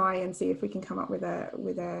like to try and see if we can come up with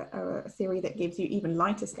a theory that gives you even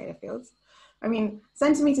lighter scalar fields. I mean,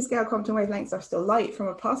 centimeter scale Compton wavelengths are still light from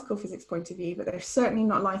a particle physics point of view, but they're certainly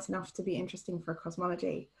not light enough to be interesting for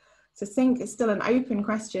cosmology. So I think it's still an open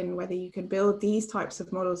question whether you can build these types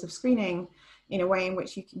of models of screening in a way in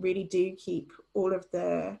which you really do keep all of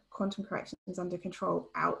the quantum corrections under control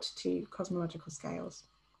out to cosmological scales.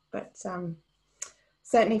 But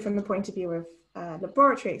certainly from the point of view of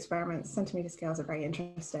laboratory experiments, centimeter scales are very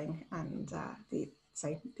interesting, and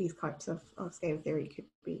so these types of scale theory could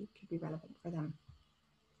be relevant for them.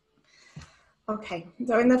 Okay,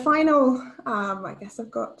 so in the final, I guess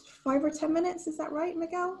I've got 5 or 10 minutes, is that right,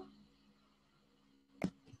 Miguel?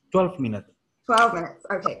 12 minutes. 12 minutes,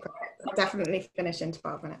 okay, perfect. I'll definitely finish in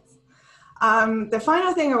 12 minutes. The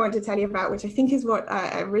final thing I want to tell you about, which I think is what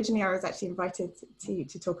originally I was actually invited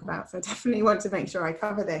to talk about, so I definitely want to make sure I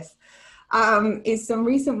cover this, is some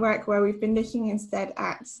recent work where we've been looking instead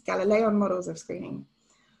at Galilean models of screening.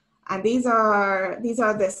 And these are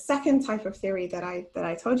the second type of theory that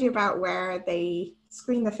I told you about, where they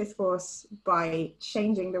screen the fifth force by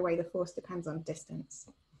changing the way the force depends on distance.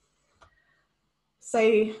 So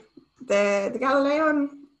the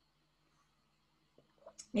Galilean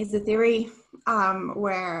is the theory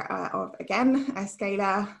of, again, a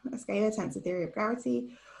scalar tensor theory of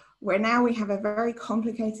gravity, where now we have a very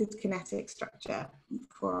complicated kinetic structure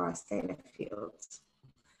for our scalar fields.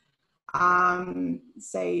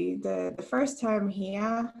 So the first term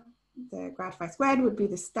here, the grad phi squared, would be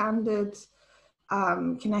the standard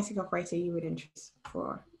kinetic operator you would introduce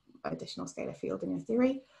for additional scalar field in your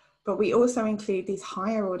theory. But we also include these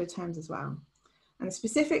higher order terms as well. And the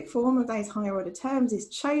specific form of those higher order terms is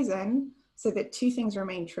chosen so that two things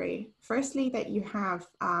remain true. Firstly, that you have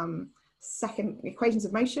second equations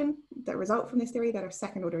of motion that result from this theory that are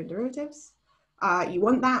second order derivatives. You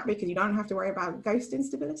want that because you don't have to worry about ghost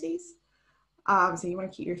instabilities. So you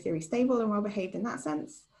want to keep your theory stable and well behaved in that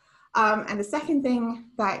sense. And the second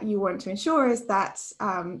thing that you want to ensure is that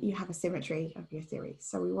you have a symmetry of your theory.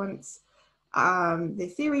 So we want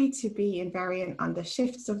the theory to be invariant under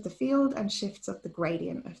shifts of the field and shifts of the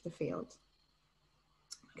gradient of the field.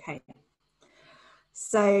 Okay,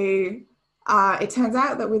 so it turns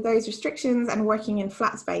out that with those restrictions and working in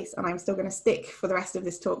flat space, and I'm still going to stick for the rest of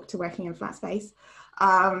this talk to working in flat space,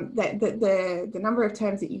 the number of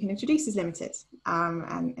terms that you can introduce is limited,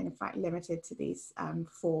 and in fact limited to these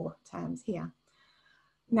 4 terms here.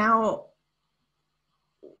 Now,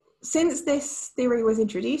 since this theory was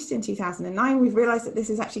introduced in 2009, we've realized that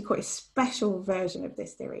this is actually quite a special version of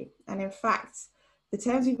this theory. And in fact, the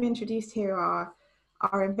terms we've introduced here are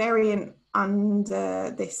invariant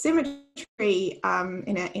under this symmetry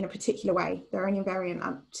in a particular way. They're only invariant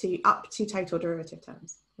up to total derivative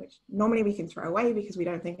terms, which normally we can throw away because we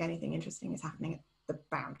don't think anything interesting is happening at the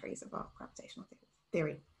boundaries of our gravitational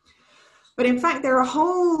theory. But in fact, there are a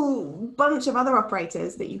whole bunch of other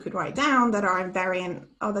operators that you could write down that are invariant,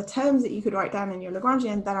 other terms that you could write down in your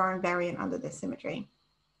Lagrangian that are invariant under this symmetry.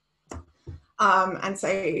 And so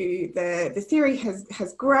the theory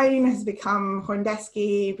has grown, has become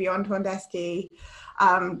Horndeski, beyond Horndeski,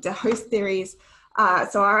 de Host theories.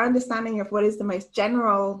 So our understanding of what is the most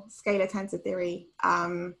general scalar tensor theory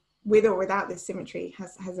with or without this symmetry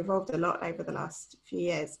has evolved a lot over the last few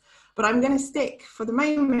years. But I'm going to stick for the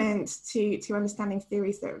moment to understanding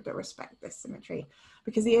theories that respect this symmetry,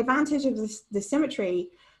 because the advantage of the symmetry,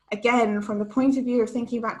 again, from the point of view of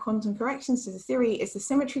thinking about quantum corrections to the theory, is the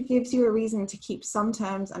symmetry gives you a reason to keep some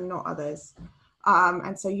terms and not others.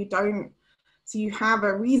 And so you don't, So you have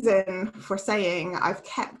a reason for saying, I've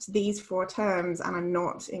kept these 4 terms and I'm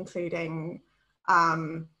not including a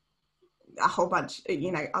whole bunch,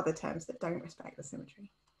 other terms that don't respect the symmetry.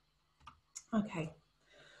 Okay.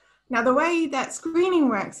 Now, the way that screening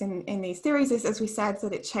works in these theories is, as we said,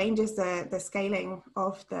 that it changes the scaling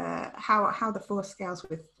of how the force scales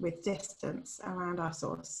with distance around our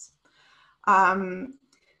source.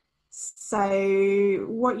 So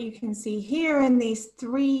what you can see here in these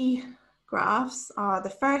 3 graphs are, the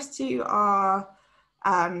first 2 are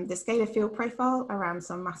the scalar field profile around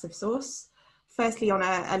some massive source. Firstly on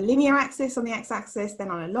a linear axis on the x-axis, then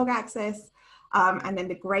on a log axis, and then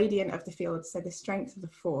the gradient of the field, so the strength of the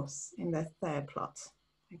force in the 3rd plot.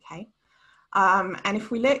 Okay, and if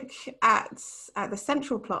we look at the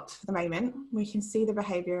central plot for the moment, we can see the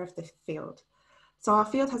behavior of the field. So our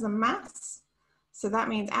field has a mass. So that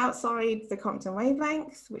means outside the Compton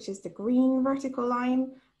wavelength, which is the green vertical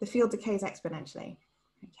line, the field decays exponentially,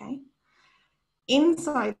 okay?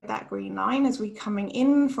 Inside that green line, as we're coming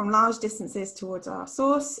in from large distances towards our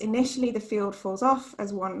source, initially the field falls off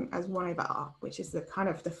as 1 over r, which is the kind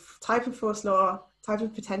of the type of force law, type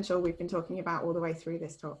of potential we've been talking about all the way through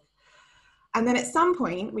this talk. And then at some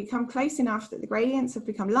point, we come close enough that the gradients have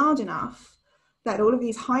become large enough that all of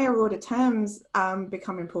these higher order terms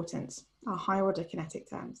become important, our higher order kinetic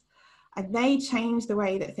terms. And they change the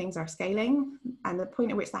way that things are scaling. And the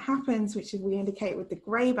point at which that happens, which we indicate with the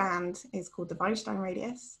gray band, is called the Weinstein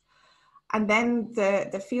radius. And then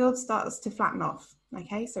the field starts to flatten off,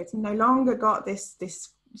 okay? So it's no longer got this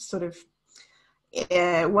sort of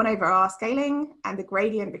 1 over r scaling, and the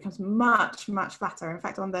gradient becomes much, much flatter. In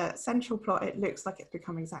fact, on the central plot, it looks like it's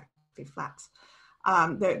become exactly flat.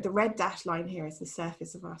 The red dashed line here is the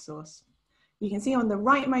surface of our source. You can see on the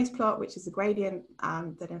rightmost plot, which is the gradient,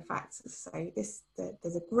 that in fact, so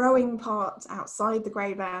there's a growing part outside the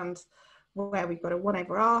grey band where we've got a 1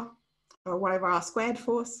 over r, or 1 over r squared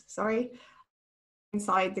force, sorry.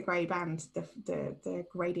 Inside the grey band, the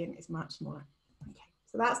gradient is much smaller. Okay,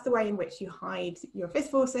 so that's the way in which you hide your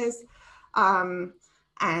fifth forces, and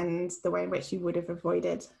the way in which you would have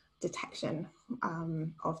avoided detection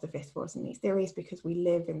of the fifth force in these theories, because we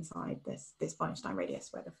live inside this Weinstein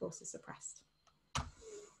radius where the force is suppressed.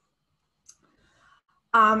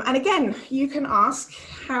 And again, you can ask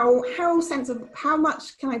how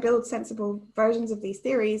much can I build sensible versions of these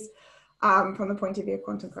theories from the point of view of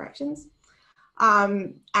quantum corrections?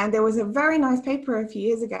 And there was a very nice paper a few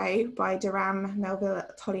years ago by Durham, Melville,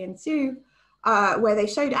 Tolley and Su, where they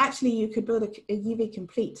showed actually you could build a UV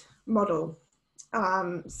complete model.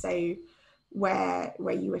 So where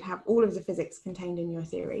you would have all of the physics contained in your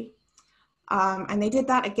theory. And they did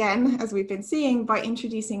that again, as we've been seeing, by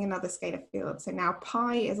introducing another scalar field. So now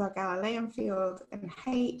pi is our Galilean field and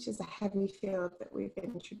H is a heavy field that we've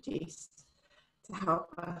introduced to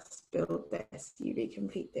help us build this UV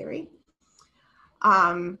complete theory.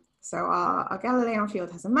 So our Galilean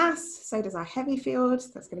field has a mass, so does our heavy field.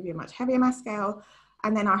 That's going to be a much heavier mass scale.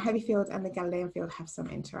 And then our heavy field and the Galilean field have some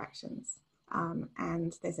interactions.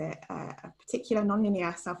 And there's a particular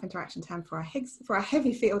nonlinear self-interaction term for our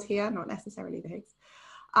heavy field here, not necessarily the Higgs,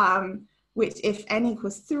 which if n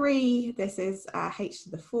equals 3, this is h to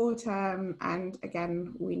the 4 term. And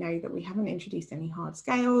again, we know that we haven't introduced any hard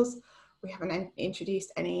scales. We haven't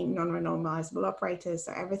introduced any non-renormalizable operators,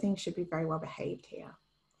 so everything should be very well behaved here.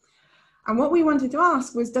 And what we wanted to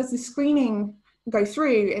ask was, does the screening go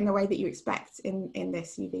through in the way that you expect in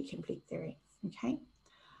this UV complete theory, okay?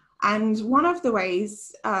 And one of the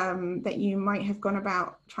ways that you might have gone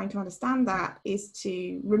about trying to understand that is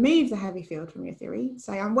to remove the heavy field from your theory.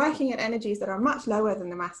 So I'm working at energies that are much lower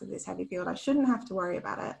than the mass of this heavy field. I shouldn't have to worry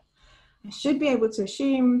about it. I should be able to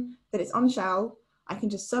assume that it's on shell. I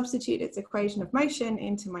can just substitute its equation of motion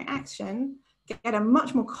into my action, get a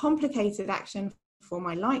much more complicated action for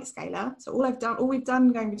my light scalar. So all we've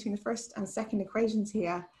done going between the first and second equations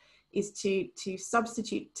here is to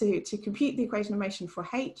substitute, to compute the equation of motion for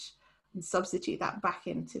H and substitute that back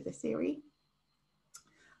into the theory.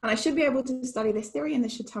 And I should be able to study this theory, and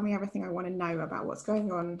this should tell me everything I want to know about what's going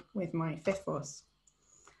on with my fifth force.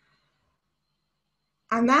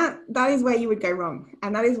 And that is where you would go wrong.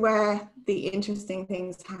 And that is where the interesting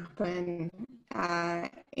things happen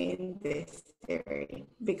in this theory.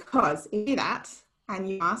 Because if you do that, and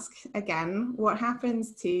you ask again, what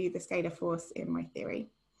happens to the scalar force in my theory?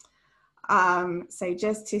 So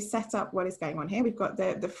just to set up what is going on here, we've got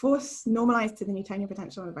the force normalized to the Newtonian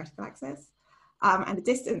potential on the vertical axis, and the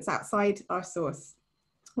distance outside our source,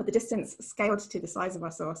 well, the distance scaled to the size of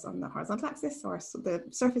our source on the horizontal axis, or the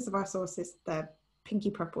surface of our source is the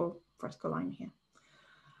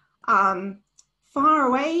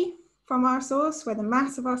from from our source, where the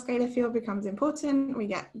mass of our scalar field becomes important, we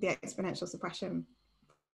get the exponential suppression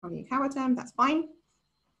from the Yukawa term. That's fine.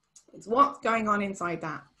 It's what's going on inside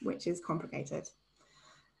that, which is complicated.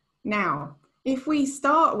 Now, if we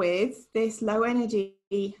start with this low energy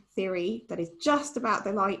theory that is just about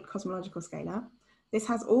the light cosmological scalar, this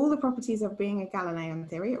has all the properties of being a Galilean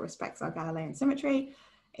theory. It respects our Galilean symmetry.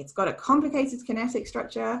 It's got a complicated kinetic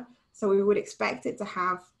structure, so we would expect it to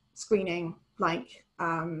have screening like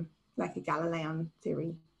a Galilean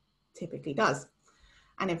theory typically does.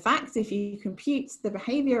 And in fact, if you compute the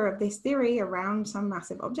behavior of this theory around some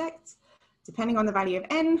massive object, depending on the value of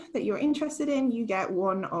n that you're interested in, you get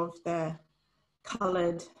one of the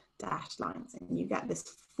colored dashed lines, and you get this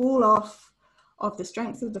fall off of the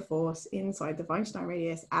strength of the force inside the Weinstein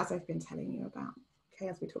radius, as I've been telling you about, okay,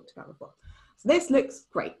 as we talked about before. So this looks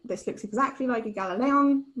great. This looks exactly like a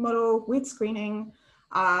Galilean model with screening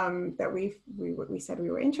that we said we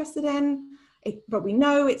were interested in. But we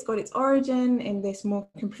know it's got its origin in this more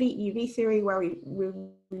complete UV theory where we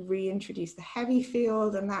reintroduce the heavy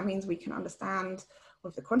field, and that means we can understand all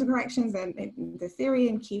of the quantum corrections and the theory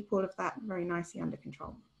and keep all of that very nicely under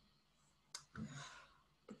control.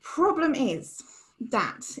 The problem is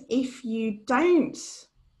that if you don't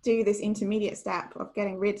do this intermediate step of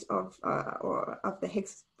getting rid of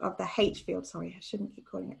the H field, sorry, I shouldn't keep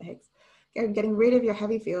calling it the Higgs, getting rid of your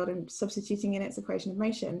heavy field and substituting in its equation of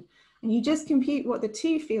motion, and you just compute what the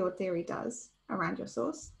two field theory does around your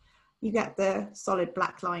source, you get the solid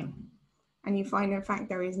black line. And you find, in fact,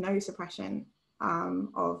 there is no suppression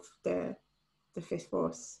of the fifth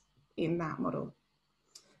force in that model.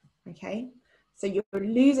 Okay, so you're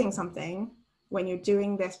losing something when you're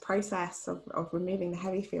doing this process of removing the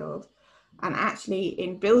heavy field. And actually,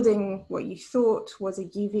 in building what you thought was a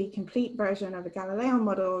UV complete version of a Galilean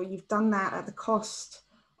model, you've done that at the cost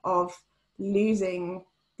of losing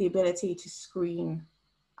the ability to screen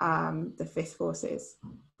the fifth forces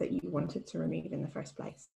that you wanted to remove in the first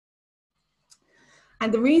place.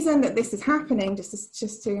 And the reason that this is happening,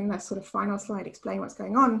 just to in that sort of final slide explain what's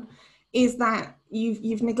going on, is that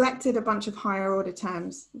you've neglected a bunch of higher order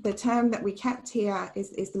terms. The term that we kept here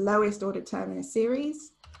is the lowest order term in a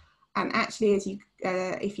series. And actually, as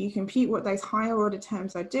if you compute what those higher order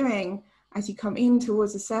terms are doing, as you come in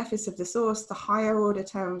towards the surface of the source, the higher order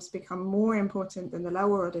terms become more important than the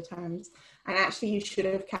lower order terms. And actually, you should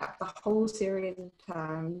have kept the whole series of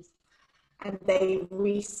terms, and they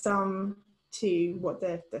resum to what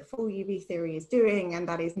the full UV theory is doing, and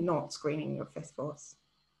that is not screening your fifth force.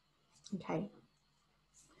 Okay.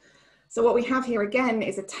 So what we have here again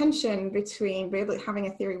is a tension between having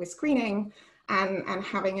a theory with screening and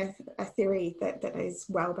having a theory that is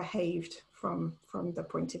well behaved from the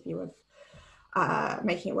point of view of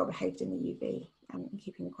making it well behaved in the UV and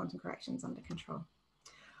keeping the quantum corrections under control.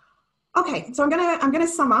 Okay, so I'm gonna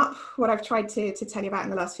sum up what I've tried to tell you about in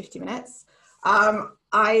the last 50 minutes.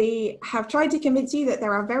 I have tried to convince you that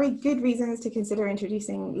there are very good reasons to consider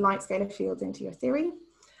introducing light scalar fields into your theory,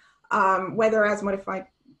 whether as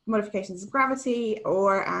modifications of gravity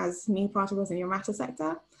or as new particles in your matter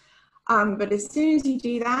sector. But as soon as you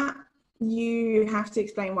do that, you have to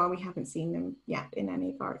explain why we haven't seen them yet in any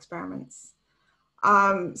of our experiments.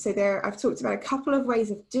 I've talked about a couple of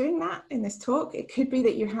ways of doing that in this talk. It could be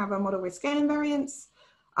that you have a model with scale invariance.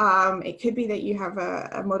 It could be that you have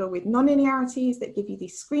a model with non-linearities that give you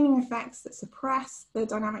these screening effects that suppress the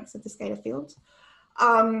dynamics of the scalar field.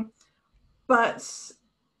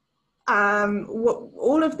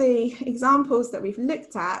 All of the examples that we've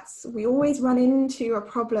looked at, we always run into a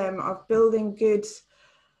problem of building good,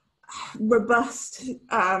 robust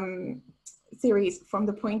theories from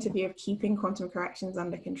the point of view of keeping quantum corrections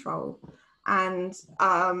under control. And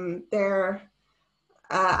I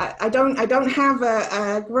don't have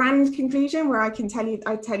a grand conclusion where I tell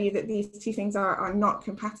you that these two things are not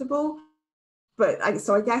compatible. But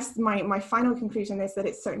so I guess my final conclusion is that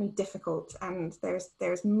it's certainly difficult, and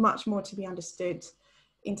there's much more to be understood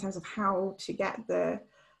in terms of how to get the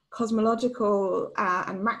cosmological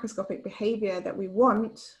and macroscopic behavior that we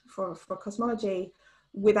want for cosmology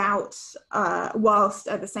without, whilst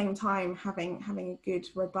at the same time having a good,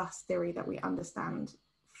 robust theory that we understand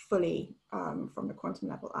fully from the quantum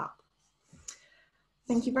level up.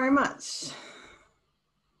 Thank you very much.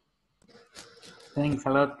 Thanks a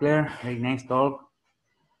lot, Claire. Very nice talk.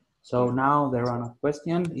 So now there are no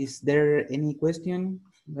questions. Is there any question,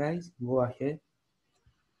 guys? Go ahead.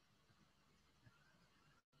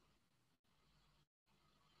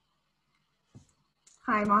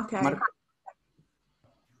 Hi, Marco.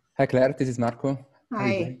 Hi, Claire. This is Marco.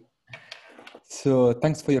 Hi. So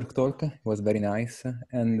thanks for your talk. It was very nice.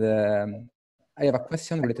 And I have a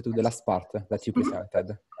question related to the last part that you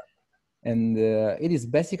presented. And it is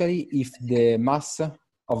basically if the mass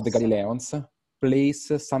of the Galileans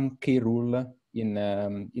plays some key role in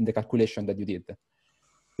the calculation that you did.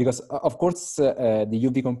 Because of course, the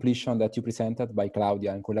UV completion that you presented by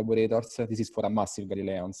Claudia and collaborators, this is for a massive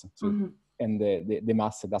Galileans. So, and the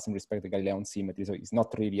mass doesn't respect the Galilean symmetry, so it's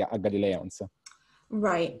not really a Galileans.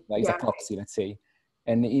 Right. It's a proxy, let's say.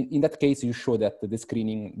 And in that case, you show that the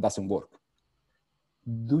screening doesn't work.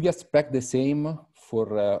 Do you expect the same for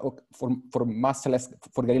massless,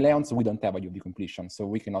 for Galileans? We don't have a UV completion, so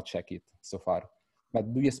we cannot check it so far.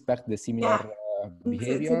 But do you expect the similar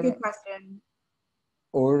behavior? It's a good question.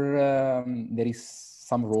 Or there is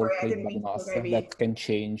some role played by the mass that can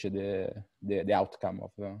change the outcome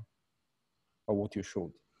of what you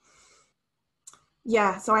showed?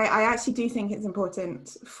 Yeah, so I actually do think it's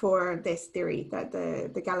important for this theory that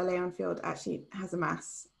the Galilean field actually has a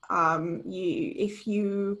mass. If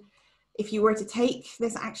you were to take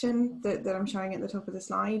this action that I'm showing at the top of the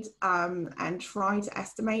slide and try to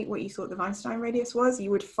estimate what you thought the Weinstein radius was,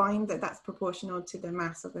 you would find that that's proportional to the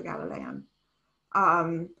mass of the Galilean.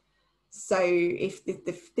 So if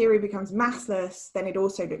the theory becomes massless, then it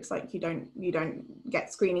also looks like you don't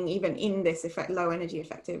get screening even in this low energy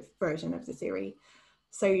effective version of the theory.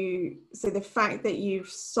 So the fact that you've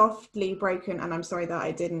softly broken, and I'm sorry that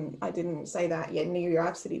I didn't say that yet. No, you're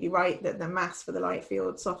absolutely right that the mass for the light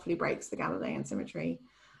field softly breaks the Galilean symmetry.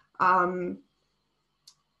 That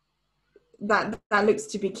looks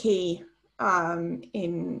to be key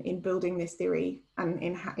in building this theory and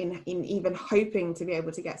in even hoping to be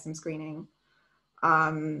able to get some screening.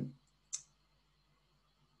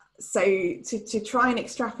 So to try and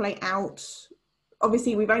extrapolate out,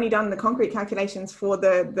 obviously we've only done the concrete calculations for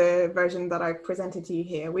the version that I've presented to you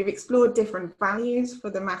here. We've explored different values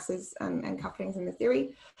for the masses and couplings in the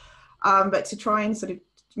theory, but to try and sort of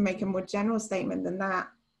make a more general statement than that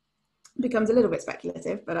becomes a little bit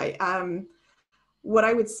speculative. But what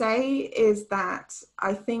I would say is that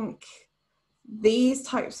I think these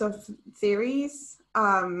types of theories,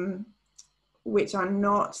 which are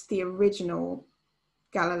not the original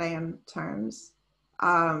Galilean terms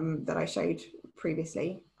that I showed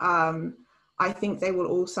previously, I think they will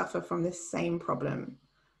all suffer from this same problem,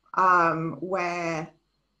 where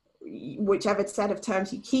whichever set of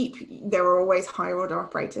terms you keep, there are always higher order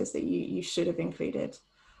operators that you should have included.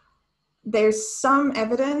 There's some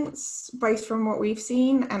evidence, both from what we've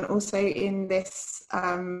seen and also in this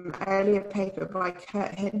earlier paper by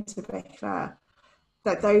Kurt Hinterbichler,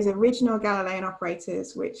 that those original Galilean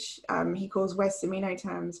operators, which he calls Wess-Zumino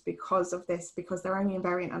terms because of this, because they're only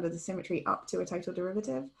invariant under the symmetry up to a total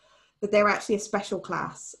derivative, that they're actually a special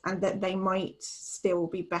class and that they might still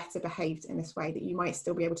be better behaved in this way, that you might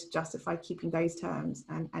still be able to justify keeping those terms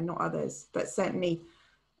and not others. But certainly,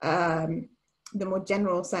 the more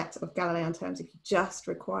general set of Galilean terms, if you just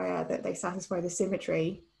require that they satisfy the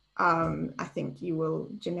symmetry, I think you will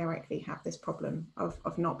generically have this problem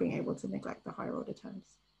of not being able to neglect the higher order terms.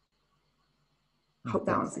 Hope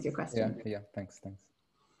that answers your question. Yeah, thanks.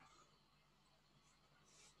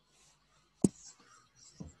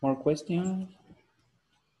 More questions?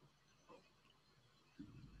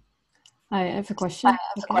 I have a question.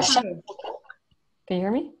 Can you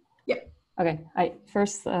hear me? Yep. Okay.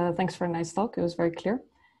 First, thanks for a nice talk. It was very clear.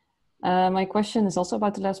 My question is also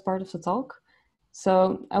about the last part of the talk.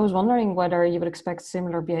 So I was wondering whether you would expect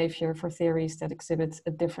similar behavior for theories that exhibit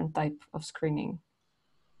a different type of screening.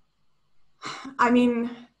 I mean,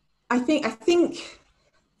 I think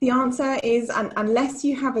the answer is, unless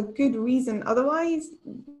you have a good reason otherwise,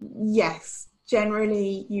 yes,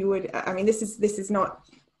 generally you would. I mean, this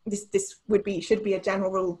should be a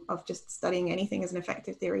general rule of just studying anything as an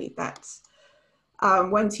effective theory, that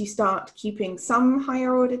once you start keeping some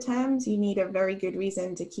higher order terms, you need a very good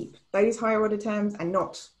reason to keep those higher order terms and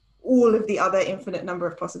not all of the other infinite number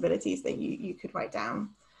of possibilities that you could write down.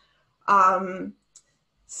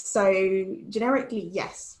 So generically,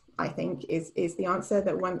 yes, I think is the answer,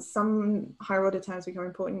 that once some higher order terms become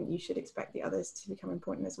important, you should expect the others to become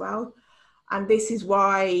important as well. And this is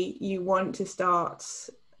why you want to start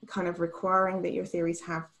kind of requiring that your theories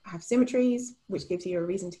have symmetries, which gives you a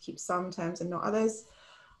reason to keep some terms and not others.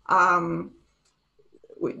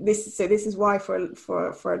 This is why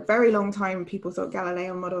for a very long time people thought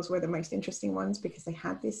Galilean models were the most interesting ones, because they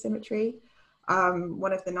had this symmetry.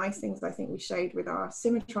 One of the nice things I think we showed with our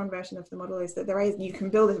symmetron version of the model is that you can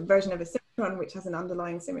build a version of a symmetron which has an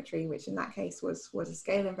underlying symmetry, which in that case was a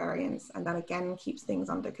scale invariance, and that again keeps things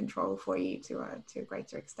under control for you to a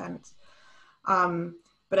greater extent.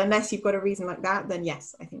 But unless you've got a reason like that, then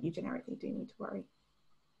yes, I think you generically do need to worry.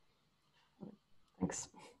 Thanks.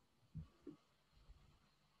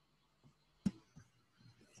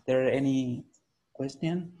 Is there any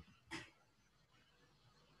question?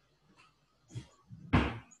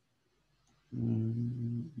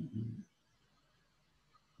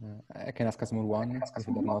 I can ask a small one if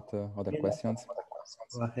there are not other questions.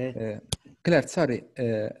 Go ahead. Claire, sorry,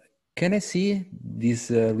 can I see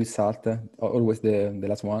this result, always the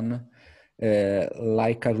last one,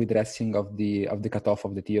 like a redressing of the cutoff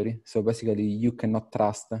of the theory? So basically, you cannot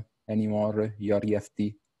trust anymore your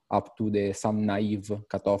EFT up to some naive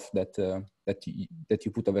cutoff that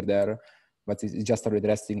you put over there, but it's just a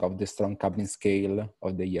redressing of the strong coupling scale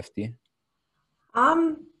of the EFT.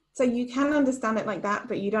 So you can understand it like that,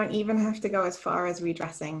 but you don't even have to go as far as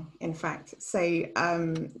redressing, in fact. So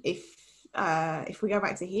if we go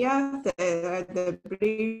back to here, the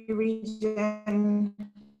blue region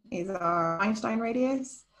is our Einstein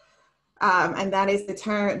radius. And that is the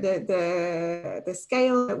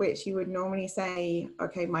scale at which you would normally say,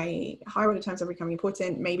 okay, my higher order terms are becoming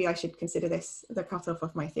important. Maybe I should consider this the cutoff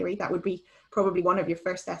of my theory. That would be probably one of your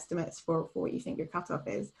first estimates for what you think your cutoff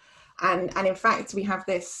is. And in fact, we have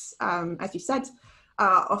this, as you said,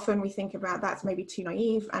 often we think about that's maybe too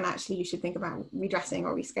naive, and actually you should think about redressing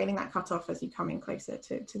or rescaling that cutoff as you come in closer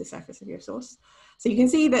to the surface of your source. So you can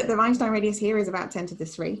see that the Einstein radius here is about 10 to the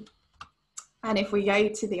 3. And if we go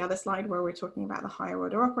to the other slide where we're talking about the higher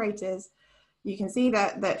order operators, you can see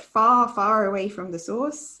that far, far away from the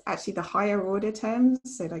source, actually the higher order terms,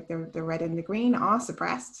 so like the red and the green, are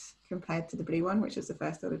suppressed compared to the blue one, which is the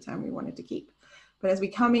first order term we wanted to keep. But as we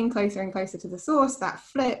come in closer and closer to the source, that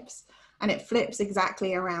flips, and it flips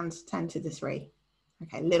exactly around 10 to the 3.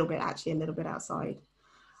 Okay, a little bit outside.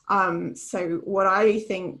 So what I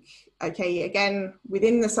think, okay, again,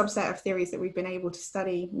 within the subset of theories that we've been able to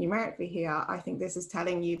study numerically here, I think this is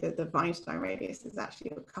telling you that the Einstein radius is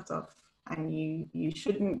actually a cutoff, and you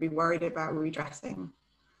shouldn't be worried about redressing.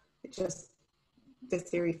 It just, the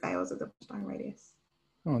theory fails at the Einstein radius.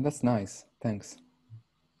 Oh, that's nice. Thanks.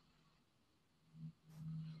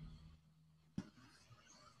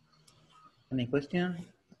 Any question?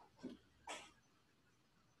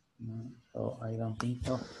 No, so I don't think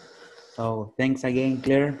so. So thanks again,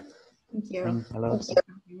 Claire. Thank you. Thanks a lot.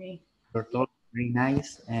 Your talk, very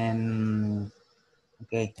nice. And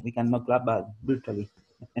okay, we cannot clap, but virtually.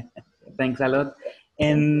 Thanks a lot.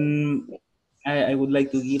 And I would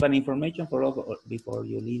like to give an information for all before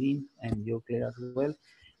you leaving, and you, Claire, as well.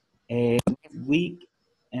 Next week,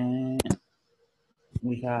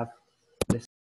 we have